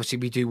this because obviously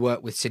we do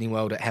work with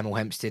Cineworld at Hemel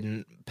Hempstead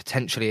and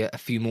potentially a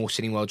few more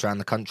Cineworlds around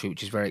the country,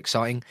 which is very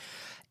exciting.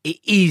 It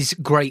is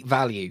great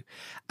value.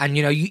 And,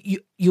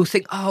 you'll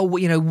think, oh,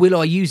 will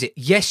I use it?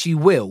 Yes, you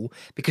will,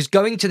 because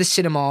going to the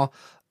cinema,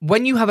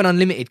 when you have an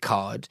unlimited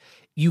card,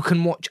 you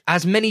can watch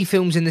as many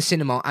films in the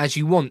cinema as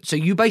you want. So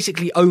you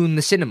basically own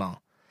the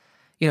cinema.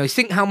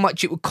 Think how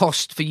much it would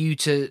cost for you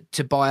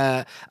to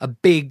buy a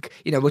big,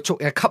 we're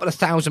talking a couple of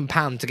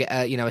 £1,000 to get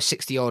a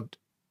 60-odd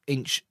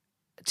inch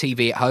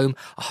TV at home.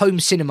 A home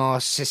cinema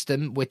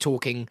system, we're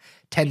talking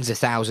tens of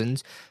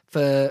thousands.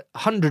 For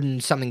 £100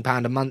 and something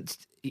a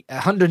month,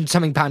 £100 and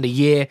something a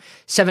year,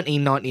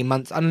 $17.90 a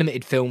month,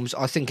 unlimited films.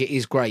 I think it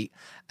is great.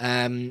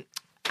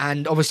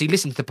 And obviously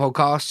listen to the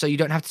podcast so you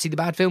don't have to see the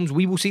bad films.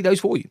 We will see those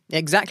for you.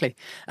 Exactly.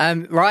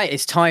 Right,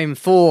 it's time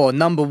for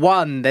number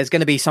one. There's going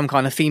to be some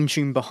kind of theme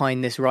tune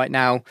behind this right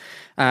now.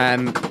 I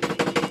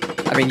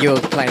mean, you're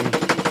playing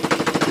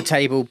the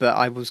table, but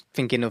I was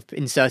thinking of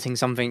inserting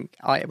something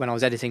when I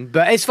was editing.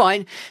 But it's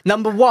fine.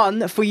 Number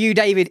one for you,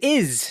 David,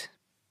 is...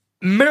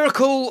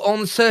 Miracle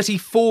on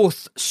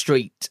 34th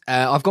Street.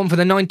 I've gone for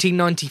the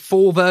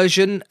 1994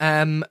 version,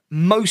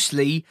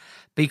 mostly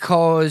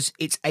because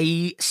it's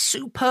a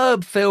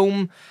superb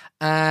film.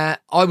 I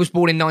was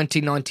born in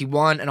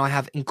 1991 and I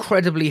have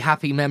incredibly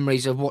happy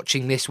memories of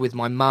watching this with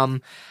my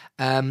mum.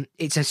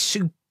 It's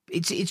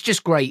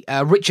just great.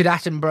 Richard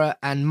Attenborough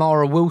and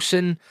Mara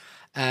Wilson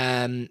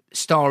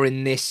star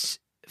in this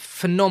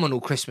phenomenal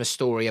Christmas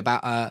story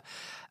about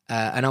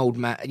an old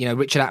man. You know,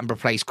 Richard Attenborough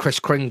plays Kris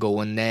Kringle,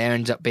 and there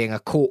ends up being a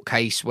court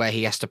case where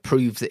he has to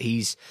prove that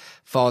he's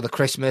Father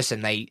Christmas,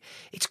 and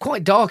it's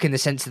quite dark in the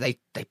sense that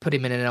they put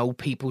him in an old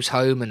people's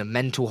home and a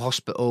mental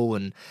hospital,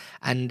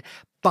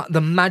 but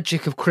the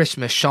magic of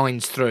Christmas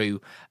shines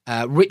through.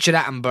 Richard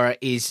Attenborough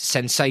is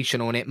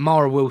sensational in it.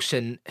 Mara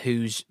Wilson,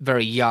 who's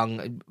very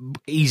young,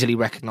 easily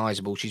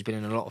recognisable. She's been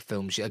in a lot of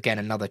films. Again,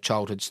 another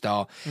childhood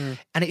star.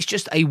 And it's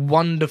just a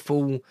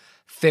wonderful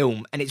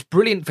film. And it's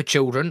brilliant for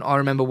children. I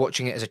remember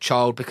watching it as a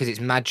child because it's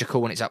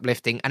magical and it's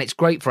uplifting. And it's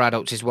great for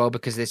adults as well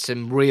because there's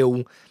some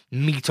real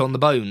meat on the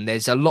bone.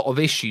 There's a lot of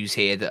issues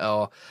here that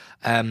are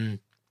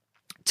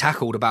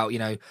tackled about,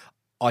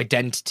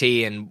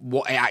 identity and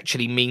what it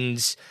actually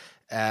means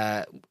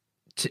to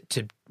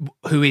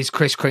who is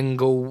Kris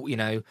Kringle,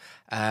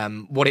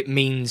 what it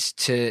means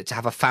to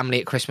have a family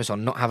at Christmas or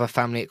not have a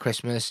family at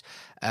Christmas.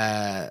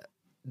 And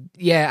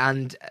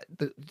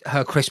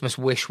her Christmas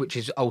wish, which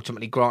is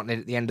ultimately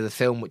granted at the end of the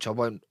film, which I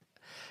won't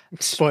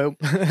spoil.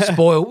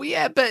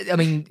 Yeah, but I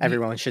mean,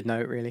 everyone should know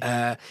it. Really,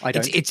 I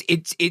don't.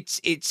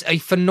 It's a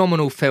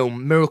phenomenal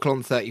film. Miracle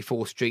on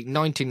 34th Street,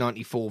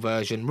 1994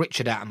 version.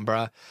 Richard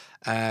Attenborough.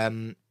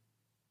 On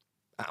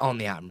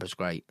the Attenborough's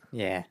great.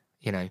 Yeah.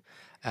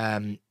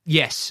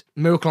 Yes,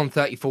 Miracle on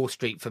 34th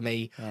Street for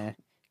me. Yeah.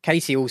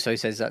 Katie also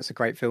says that's a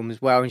great film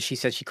as well, and she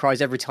says she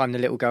cries every time the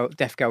little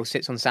deaf girl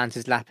sits on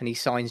Santa's lap and he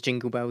signs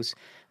Jingle Bells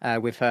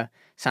with her.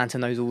 Santa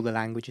knows all the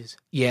languages.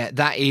 Yeah,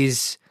 that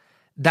is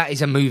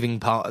a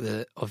moving part of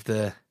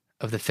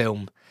the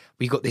film.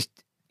 We got this,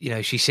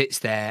 she sits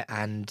there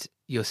and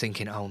you're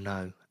thinking, oh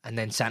no. And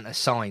then Santa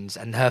signs,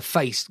 and her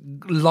face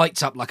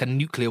lights up like a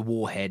nuclear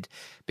warhead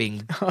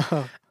being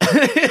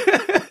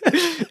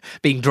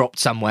being dropped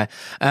somewhere.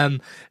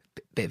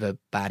 Bit of a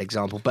bad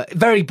example, but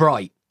very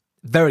bright,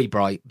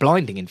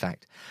 blinding, in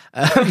fact,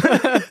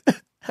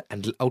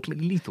 and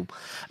ultimately lethal.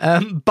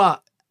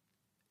 But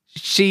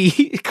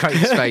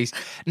Craig's face.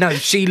 No,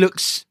 she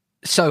looks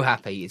so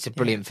happy. It's a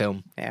brilliant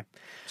film. Yeah.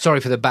 Sorry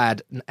for the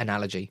bad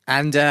analogy.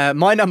 And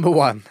my number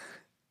one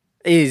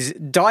is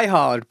Die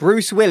Hard.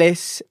 Bruce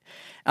Willis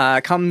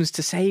comes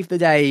to save the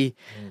day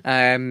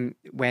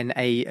when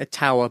a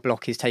tower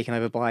block is taken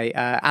over by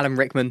Alan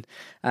Rickman.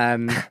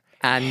 And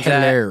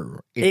hello,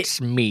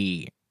 it's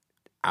me,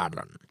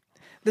 Alan.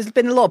 There's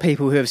been a lot of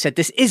people who have said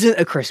this isn't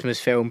a Christmas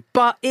film,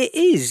 but it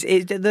is.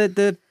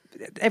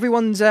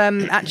 Everyone's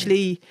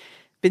actually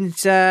been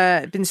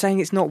saying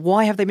it's not.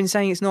 Why have they been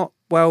saying it's not?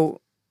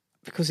 Well,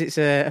 because it's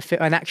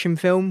an action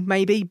film,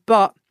 maybe,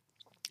 but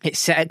it's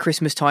set at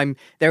Christmas time.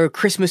 There are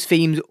Christmas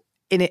themes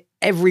in it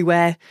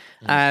everywhere,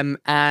 and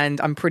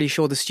I'm pretty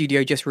sure the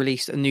studio just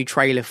released a new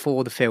trailer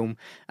for the film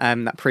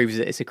that proves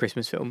that it's a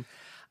Christmas film.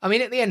 I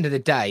mean, at the end of the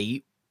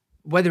day,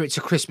 whether it's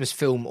a Christmas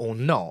film or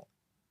not,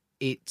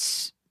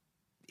 it's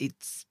a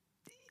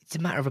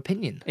matter of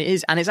opinion. It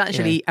is, and it's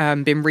actually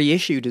been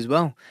reissued as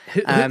well.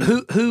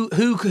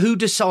 Who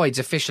decides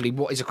officially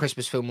what is a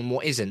Christmas film and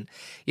what isn't?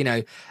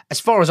 As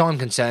far as I'm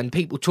concerned,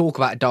 people talk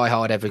about Die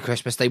Hard every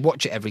Christmas. They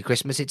watch it every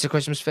Christmas. It's a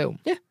Christmas film.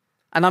 Yeah.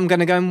 And I'm going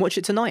to go and watch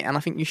it tonight, and I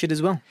think you should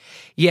as well.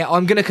 Yeah,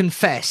 I'm going to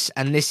confess,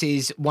 and this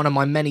is one of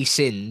my many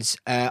sins,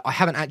 I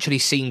haven't actually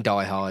seen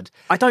Die Hard.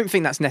 I don't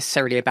think that's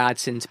necessarily a bad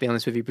sin, to be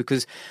honest with you,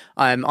 because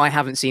I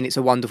haven't seen It's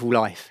a Wonderful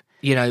Life.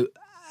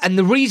 And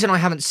the reason I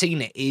haven't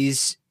seen it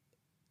is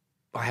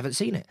I haven't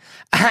seen it.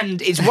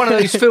 And it's one of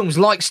those films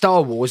like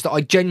Star Wars that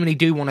I genuinely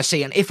do want to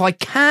see, and if I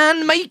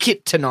can make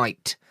it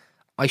tonight,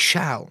 I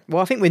shall.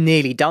 Well, I think we're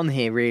nearly done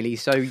here, really.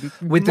 So you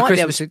might be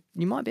able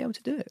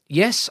to do it.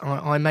 Yes,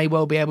 I may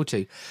well be able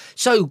to.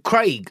 So,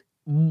 Craig,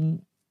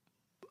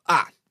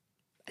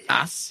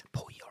 us,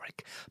 poor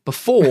Yorick.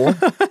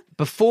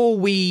 Before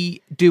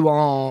we do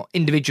our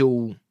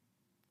individual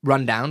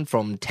rundown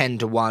from 10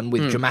 to 1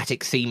 with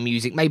dramatic theme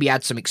music, maybe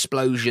add some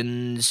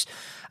explosions.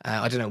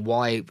 I don't know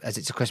why, as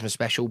it's a Christmas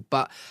special,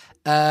 but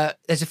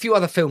there's a few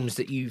other films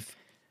that you've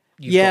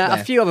got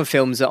a few other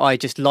films that I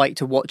just like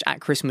to watch at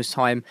Christmas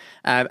time,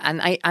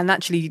 and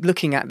actually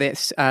looking at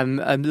this,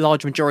 a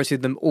large majority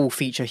of them all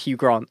feature Hugh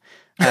Grant.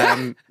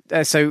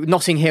 So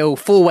Notting Hill,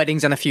 4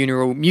 Weddings and a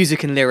Funeral,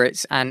 Music and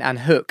Lyrics, and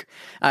Hook.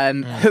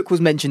 Hook was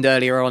mentioned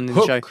earlier on in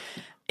the show.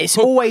 It's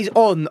always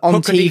on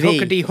TV.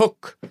 Hookity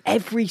hook.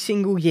 Every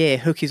single year,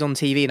 Hook is on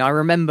TV, and I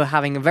remember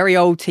having a very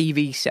old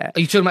TV set. Are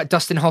you talking about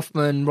Dustin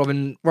Hoffman,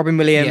 Robin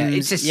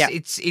Williams? Yeah,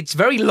 it's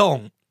very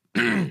long.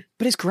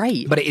 But it's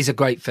great. But it is a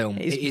great film.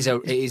 It is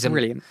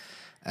brilliant.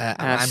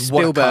 And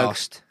Spielberg. What a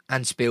cast.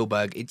 And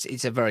Spielberg.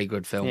 It's a very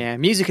good film. Yeah,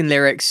 Music and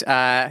Lyrics,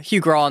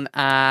 Hugh Grant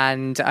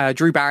and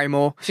Drew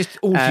Barrymore. It's just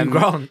all Hugh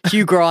Grant.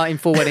 Hugh Grant in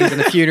 4 Weddings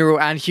and a Funeral,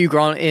 and Hugh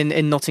Grant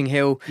in Notting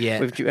Hill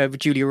with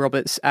Julia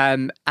Roberts.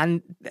 And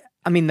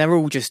I mean, they're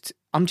all just,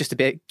 I'm just a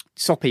bit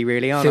soppy,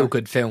 really, aren't I?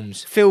 Feel-good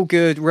films.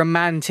 Feel-good,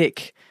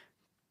 romantic,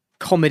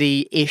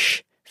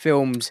 comedy-ish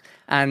films.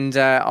 And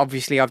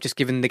obviously, I've just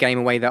given the game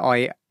away that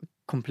I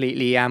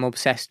completely am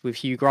obsessed with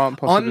Hugh Grant,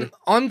 possibly.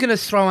 I'm going to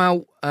throw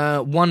out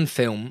one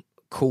film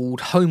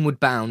called Homeward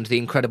Bound: The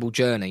Incredible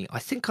Journey. I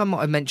think I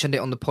might have mentioned it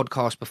on the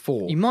podcast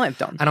before. You might have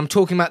done. And I'm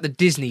talking about the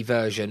Disney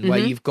version, where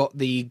you've got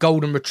the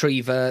golden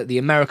retriever, the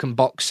American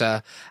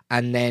boxer,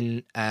 and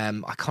then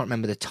I can't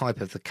remember the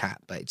type of the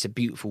cat, but it's a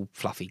beautiful,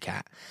 fluffy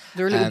cat.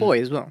 They're a little boy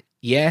as well.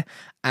 Yeah,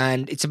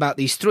 and it's about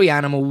these three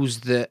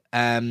animals that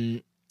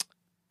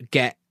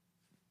get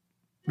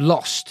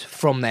lost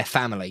from their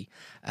family,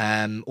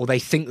 or they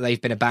think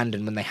they've been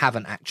abandoned when they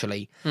haven't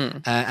actually,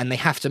 and they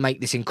have to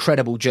make this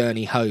incredible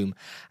journey home.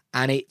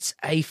 And it's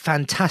a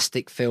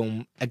fantastic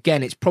film.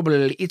 Again, it's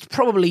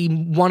probably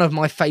one of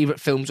my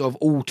favourite films of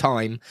all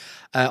time.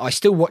 I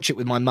still watch it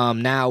with my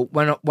mum now.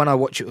 When I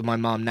watch it with my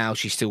mum now,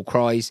 she still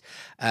cries.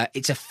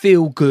 It's a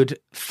feel-good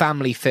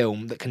family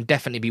film that can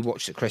definitely be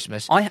watched at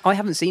Christmas. I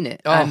haven't seen it.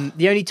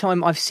 The only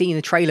time I've seen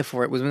a trailer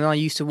for it was when I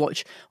used to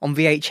watch on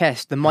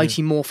VHS the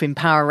Mighty Morphin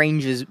Power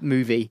Rangers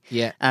movie.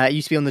 Yeah. It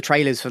used to be on the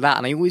trailers for that,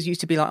 and I always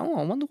used to be like, oh,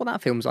 I wonder what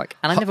that film's like.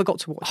 And I never got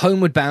to watch it.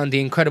 Homeward Bound: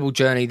 The Incredible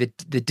Journey,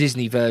 the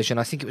Disney version.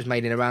 I think it was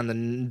made in around the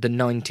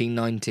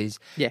 1990s.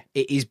 Yeah.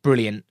 It is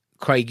brilliant.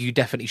 Craig, you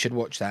definitely should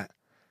watch that.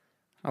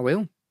 I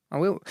will.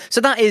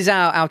 So that is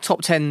our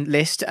top 10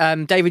 list.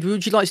 David,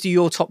 would you like to do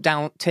your top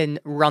 10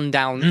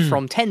 rundown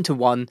from 10 to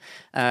 1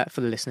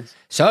 for the listeners?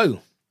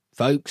 So,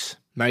 folks,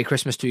 Merry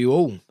Christmas to you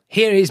all.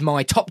 Here is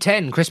my top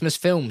 10 Christmas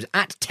films.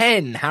 At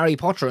 10, Harry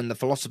Potter and the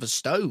Philosopher's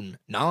Stone.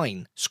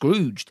 9,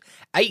 Scrooged.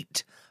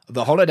 8,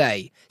 The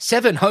Holiday.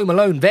 7, Home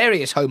Alone,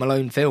 various Home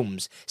Alone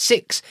films.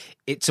 6,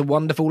 It's a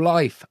Wonderful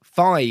Life.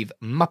 5,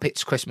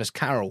 Muppets Christmas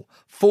Carol.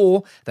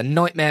 4, The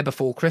Nightmare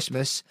Before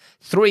Christmas.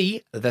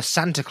 3, The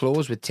Santa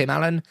Claus with Tim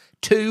Allen.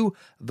 2,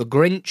 The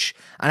Grinch.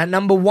 And at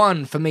number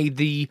 1, for me,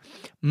 the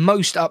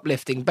most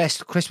uplifting,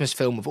 best Christmas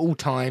film of all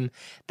time,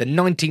 the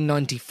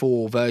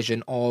 1994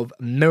 version of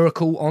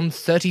Miracle on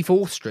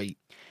 34th Street.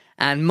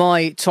 And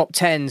my top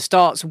 10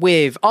 starts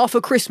with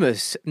Arthur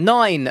Christmas,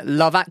 9,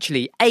 Love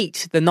Actually,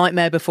 8, The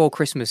Nightmare Before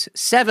Christmas,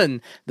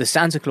 7, The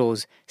Santa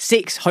Claus,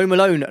 6, Home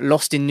Alone,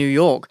 Lost in New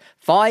York,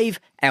 5,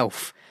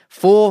 Elf,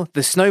 4,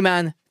 The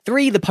Snowman,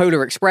 3, The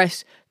Polar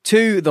Express,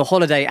 2, The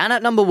Holiday, and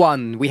at number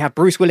 1, we have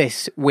Bruce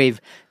Willis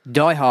with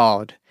Die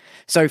Hard.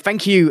 So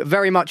thank you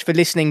very much for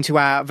listening to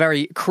our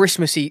very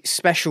Christmassy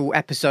special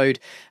episode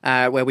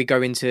where we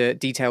go into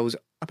details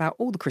about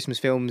all the Christmas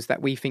films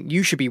that we think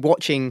you should be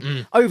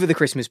watching over the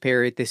Christmas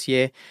period this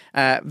year.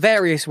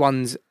 Various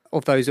ones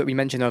of those that we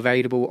mentioned are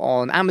available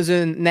on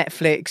Amazon,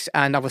 Netflix,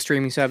 and other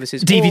streaming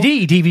services.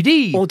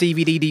 DVD. Or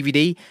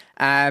DVD.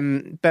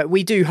 But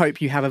we do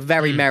hope you have a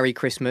very Merry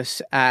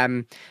Christmas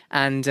and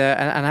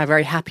a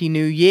very Happy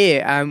New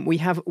Year. We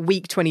have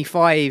week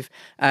 25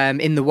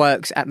 in the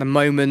works at the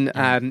moment.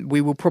 We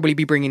will probably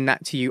be bringing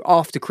that to you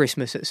after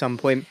Christmas at some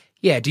point.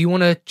 Yeah, do you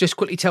want to just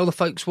quickly tell the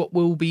folks what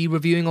we'll be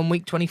reviewing on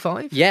week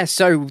 25? Yeah,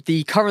 so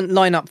the current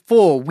lineup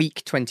for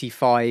week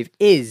 25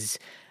 is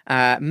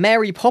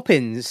Mary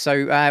Poppins.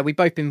 So we've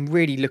both been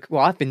really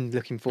I've been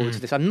looking forward to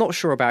this. I'm not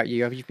sure about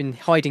you. You've been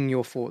hiding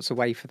your thoughts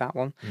away for that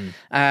one.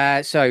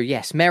 So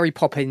yes, Mary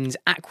Poppins,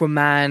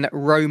 Aquaman,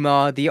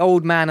 Roma, The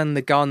Old Man and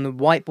the Gun,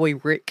 White Boy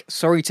Rick,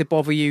 Sorry to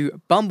Bother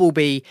You,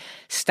 Bumblebee,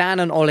 Stan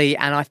and Ollie,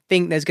 and I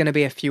think there's going to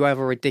be a few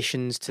other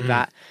additions to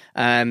that.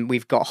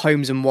 We've got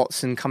Holmes and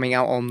Watson coming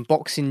out on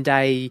Boxing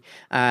Day,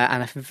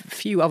 and a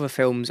few other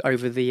films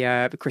over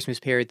the Christmas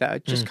period that are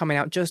just coming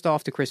out just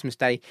after Christmas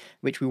Day,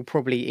 which we will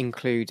probably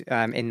include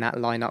in that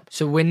lineup.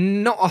 So we're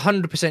not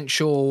 100%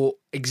 sure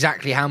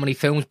exactly how many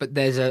films, but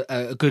there's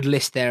a good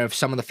list there of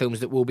some of the films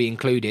that will be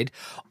included.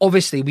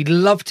 Obviously, we'd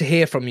love to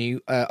hear from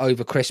you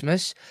over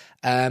Christmas.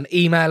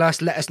 Email us,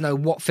 let us know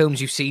what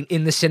films you've seen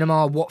in the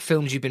cinema, what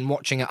films you've been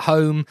watching at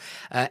home,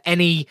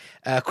 any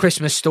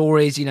Christmas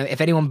stories. You know,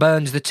 if anyone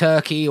burns the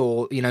turkey,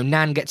 or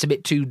Nan gets a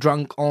bit too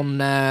drunk on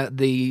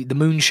the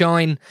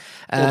moonshine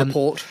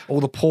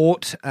or the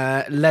port,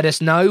 let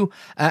us know.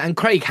 And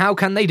Craig, how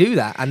can they do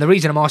that? And the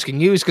reason I'm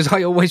asking you is because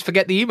I always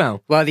forget the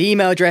email. Well, the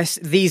email address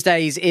these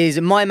days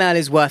is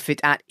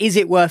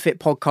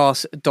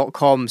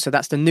mymail.isitworthit@isitworthitpodcast.com. So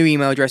that's the new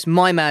email address,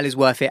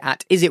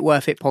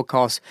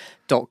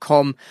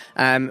 mymail.isitworthitpodcast.com.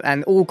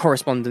 And all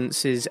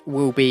correspondences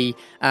will be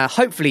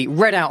hopefully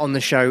read out on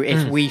the show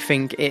if we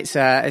think it's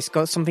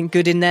got something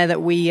good in there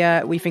that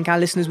we think our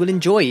listeners will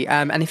enjoy.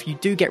 And if you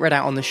do get read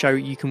out on the show,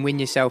 you can win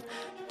yourself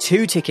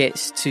 2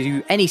 tickets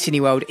to any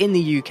Cineworld in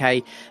the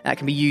UK that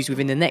can be used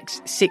within the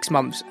next 6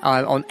 months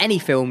on any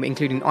film,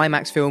 including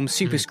IMAX films,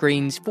 super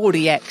screens,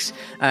 4DX,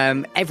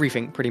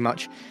 everything pretty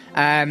much.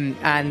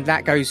 And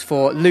that goes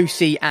for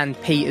Lucy and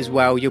Pete as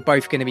well. You're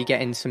both going to be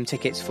getting some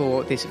tickets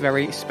for this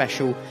very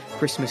special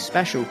Christmas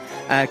special.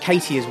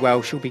 Katie as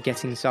well, she'll be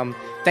getting some.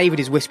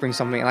 David is whispering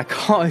something and I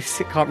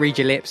can't read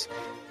your lips.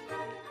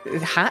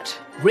 hat?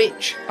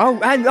 Rich.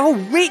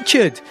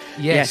 Richard.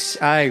 Yes.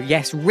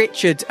 Yes,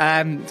 Richard.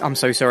 I'm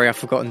so sorry, I've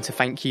forgotten to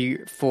thank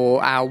you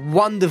for our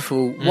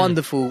wonderful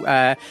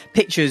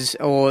pictures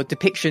or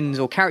depictions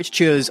or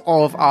caricatures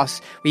of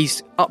us.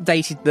 He's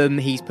updated them.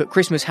 He's put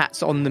Christmas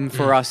hats on them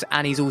for us,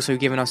 and he's also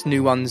given us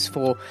new ones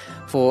for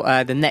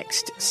the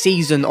next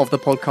season of the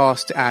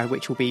podcast,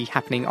 which will be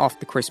happening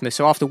after Christmas.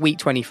 So after week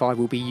 25,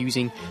 we'll be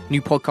using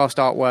new podcast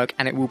artwork,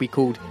 and it will be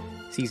called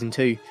Season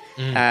 2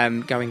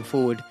 going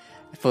forward.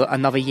 For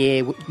another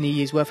year, New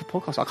Year's worth of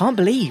podcasts. I can't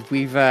believe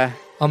we've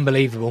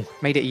unbelievable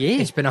made it a year.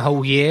 It's been a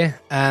whole year.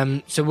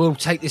 So we'll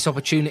take this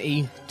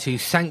opportunity to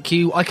thank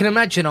you. I can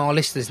imagine our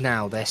listeners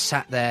now. They're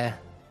sat there.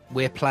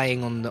 We're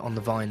playing on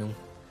the vinyl.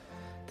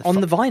 The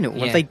vinyl?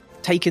 Yeah. Have they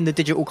taken the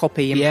digital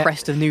copy and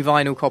pressed a new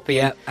vinyl copy?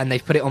 Yeah, and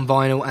they've put it on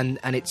vinyl,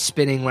 and it's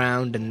spinning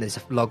round, and there's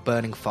a log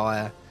burning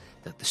fire.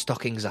 The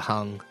stockings are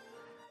hung,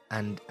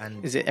 and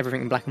is it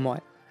everything in black and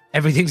white?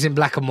 Everything's in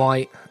black and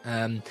white.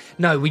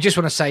 No, we just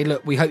want to say,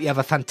 look, we hope you have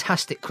a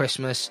fantastic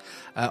Christmas,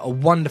 a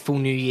wonderful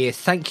New Year.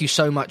 Thank you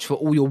so much for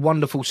all your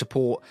wonderful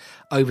support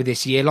over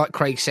this year. Like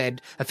Craig said,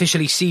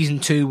 officially Season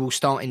 2 will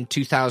start in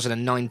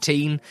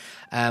 2019.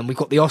 We've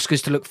got the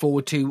Oscars to look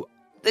forward to.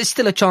 There's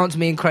still a chance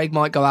me and Craig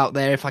might go out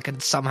there if I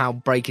can somehow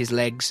break his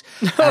legs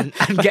and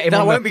get him.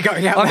 I won't be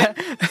going out there.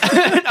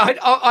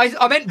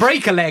 I meant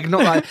break a leg,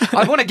 not like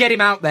I want to get him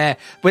out there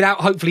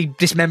without hopefully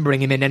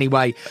dismembering him in any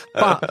way.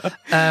 But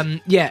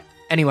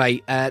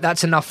anyway,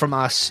 that's enough from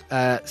us.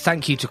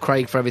 Thank you to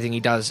Craig for everything he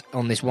does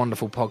on this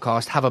wonderful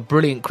podcast. Have a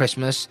brilliant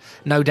Christmas.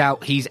 No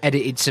doubt he's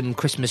edited some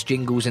Christmas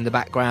jingles in the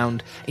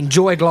background.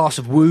 Enjoy a glass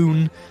of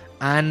Woon,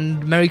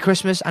 and Merry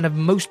Christmas and a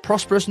most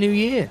prosperous New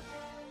Year.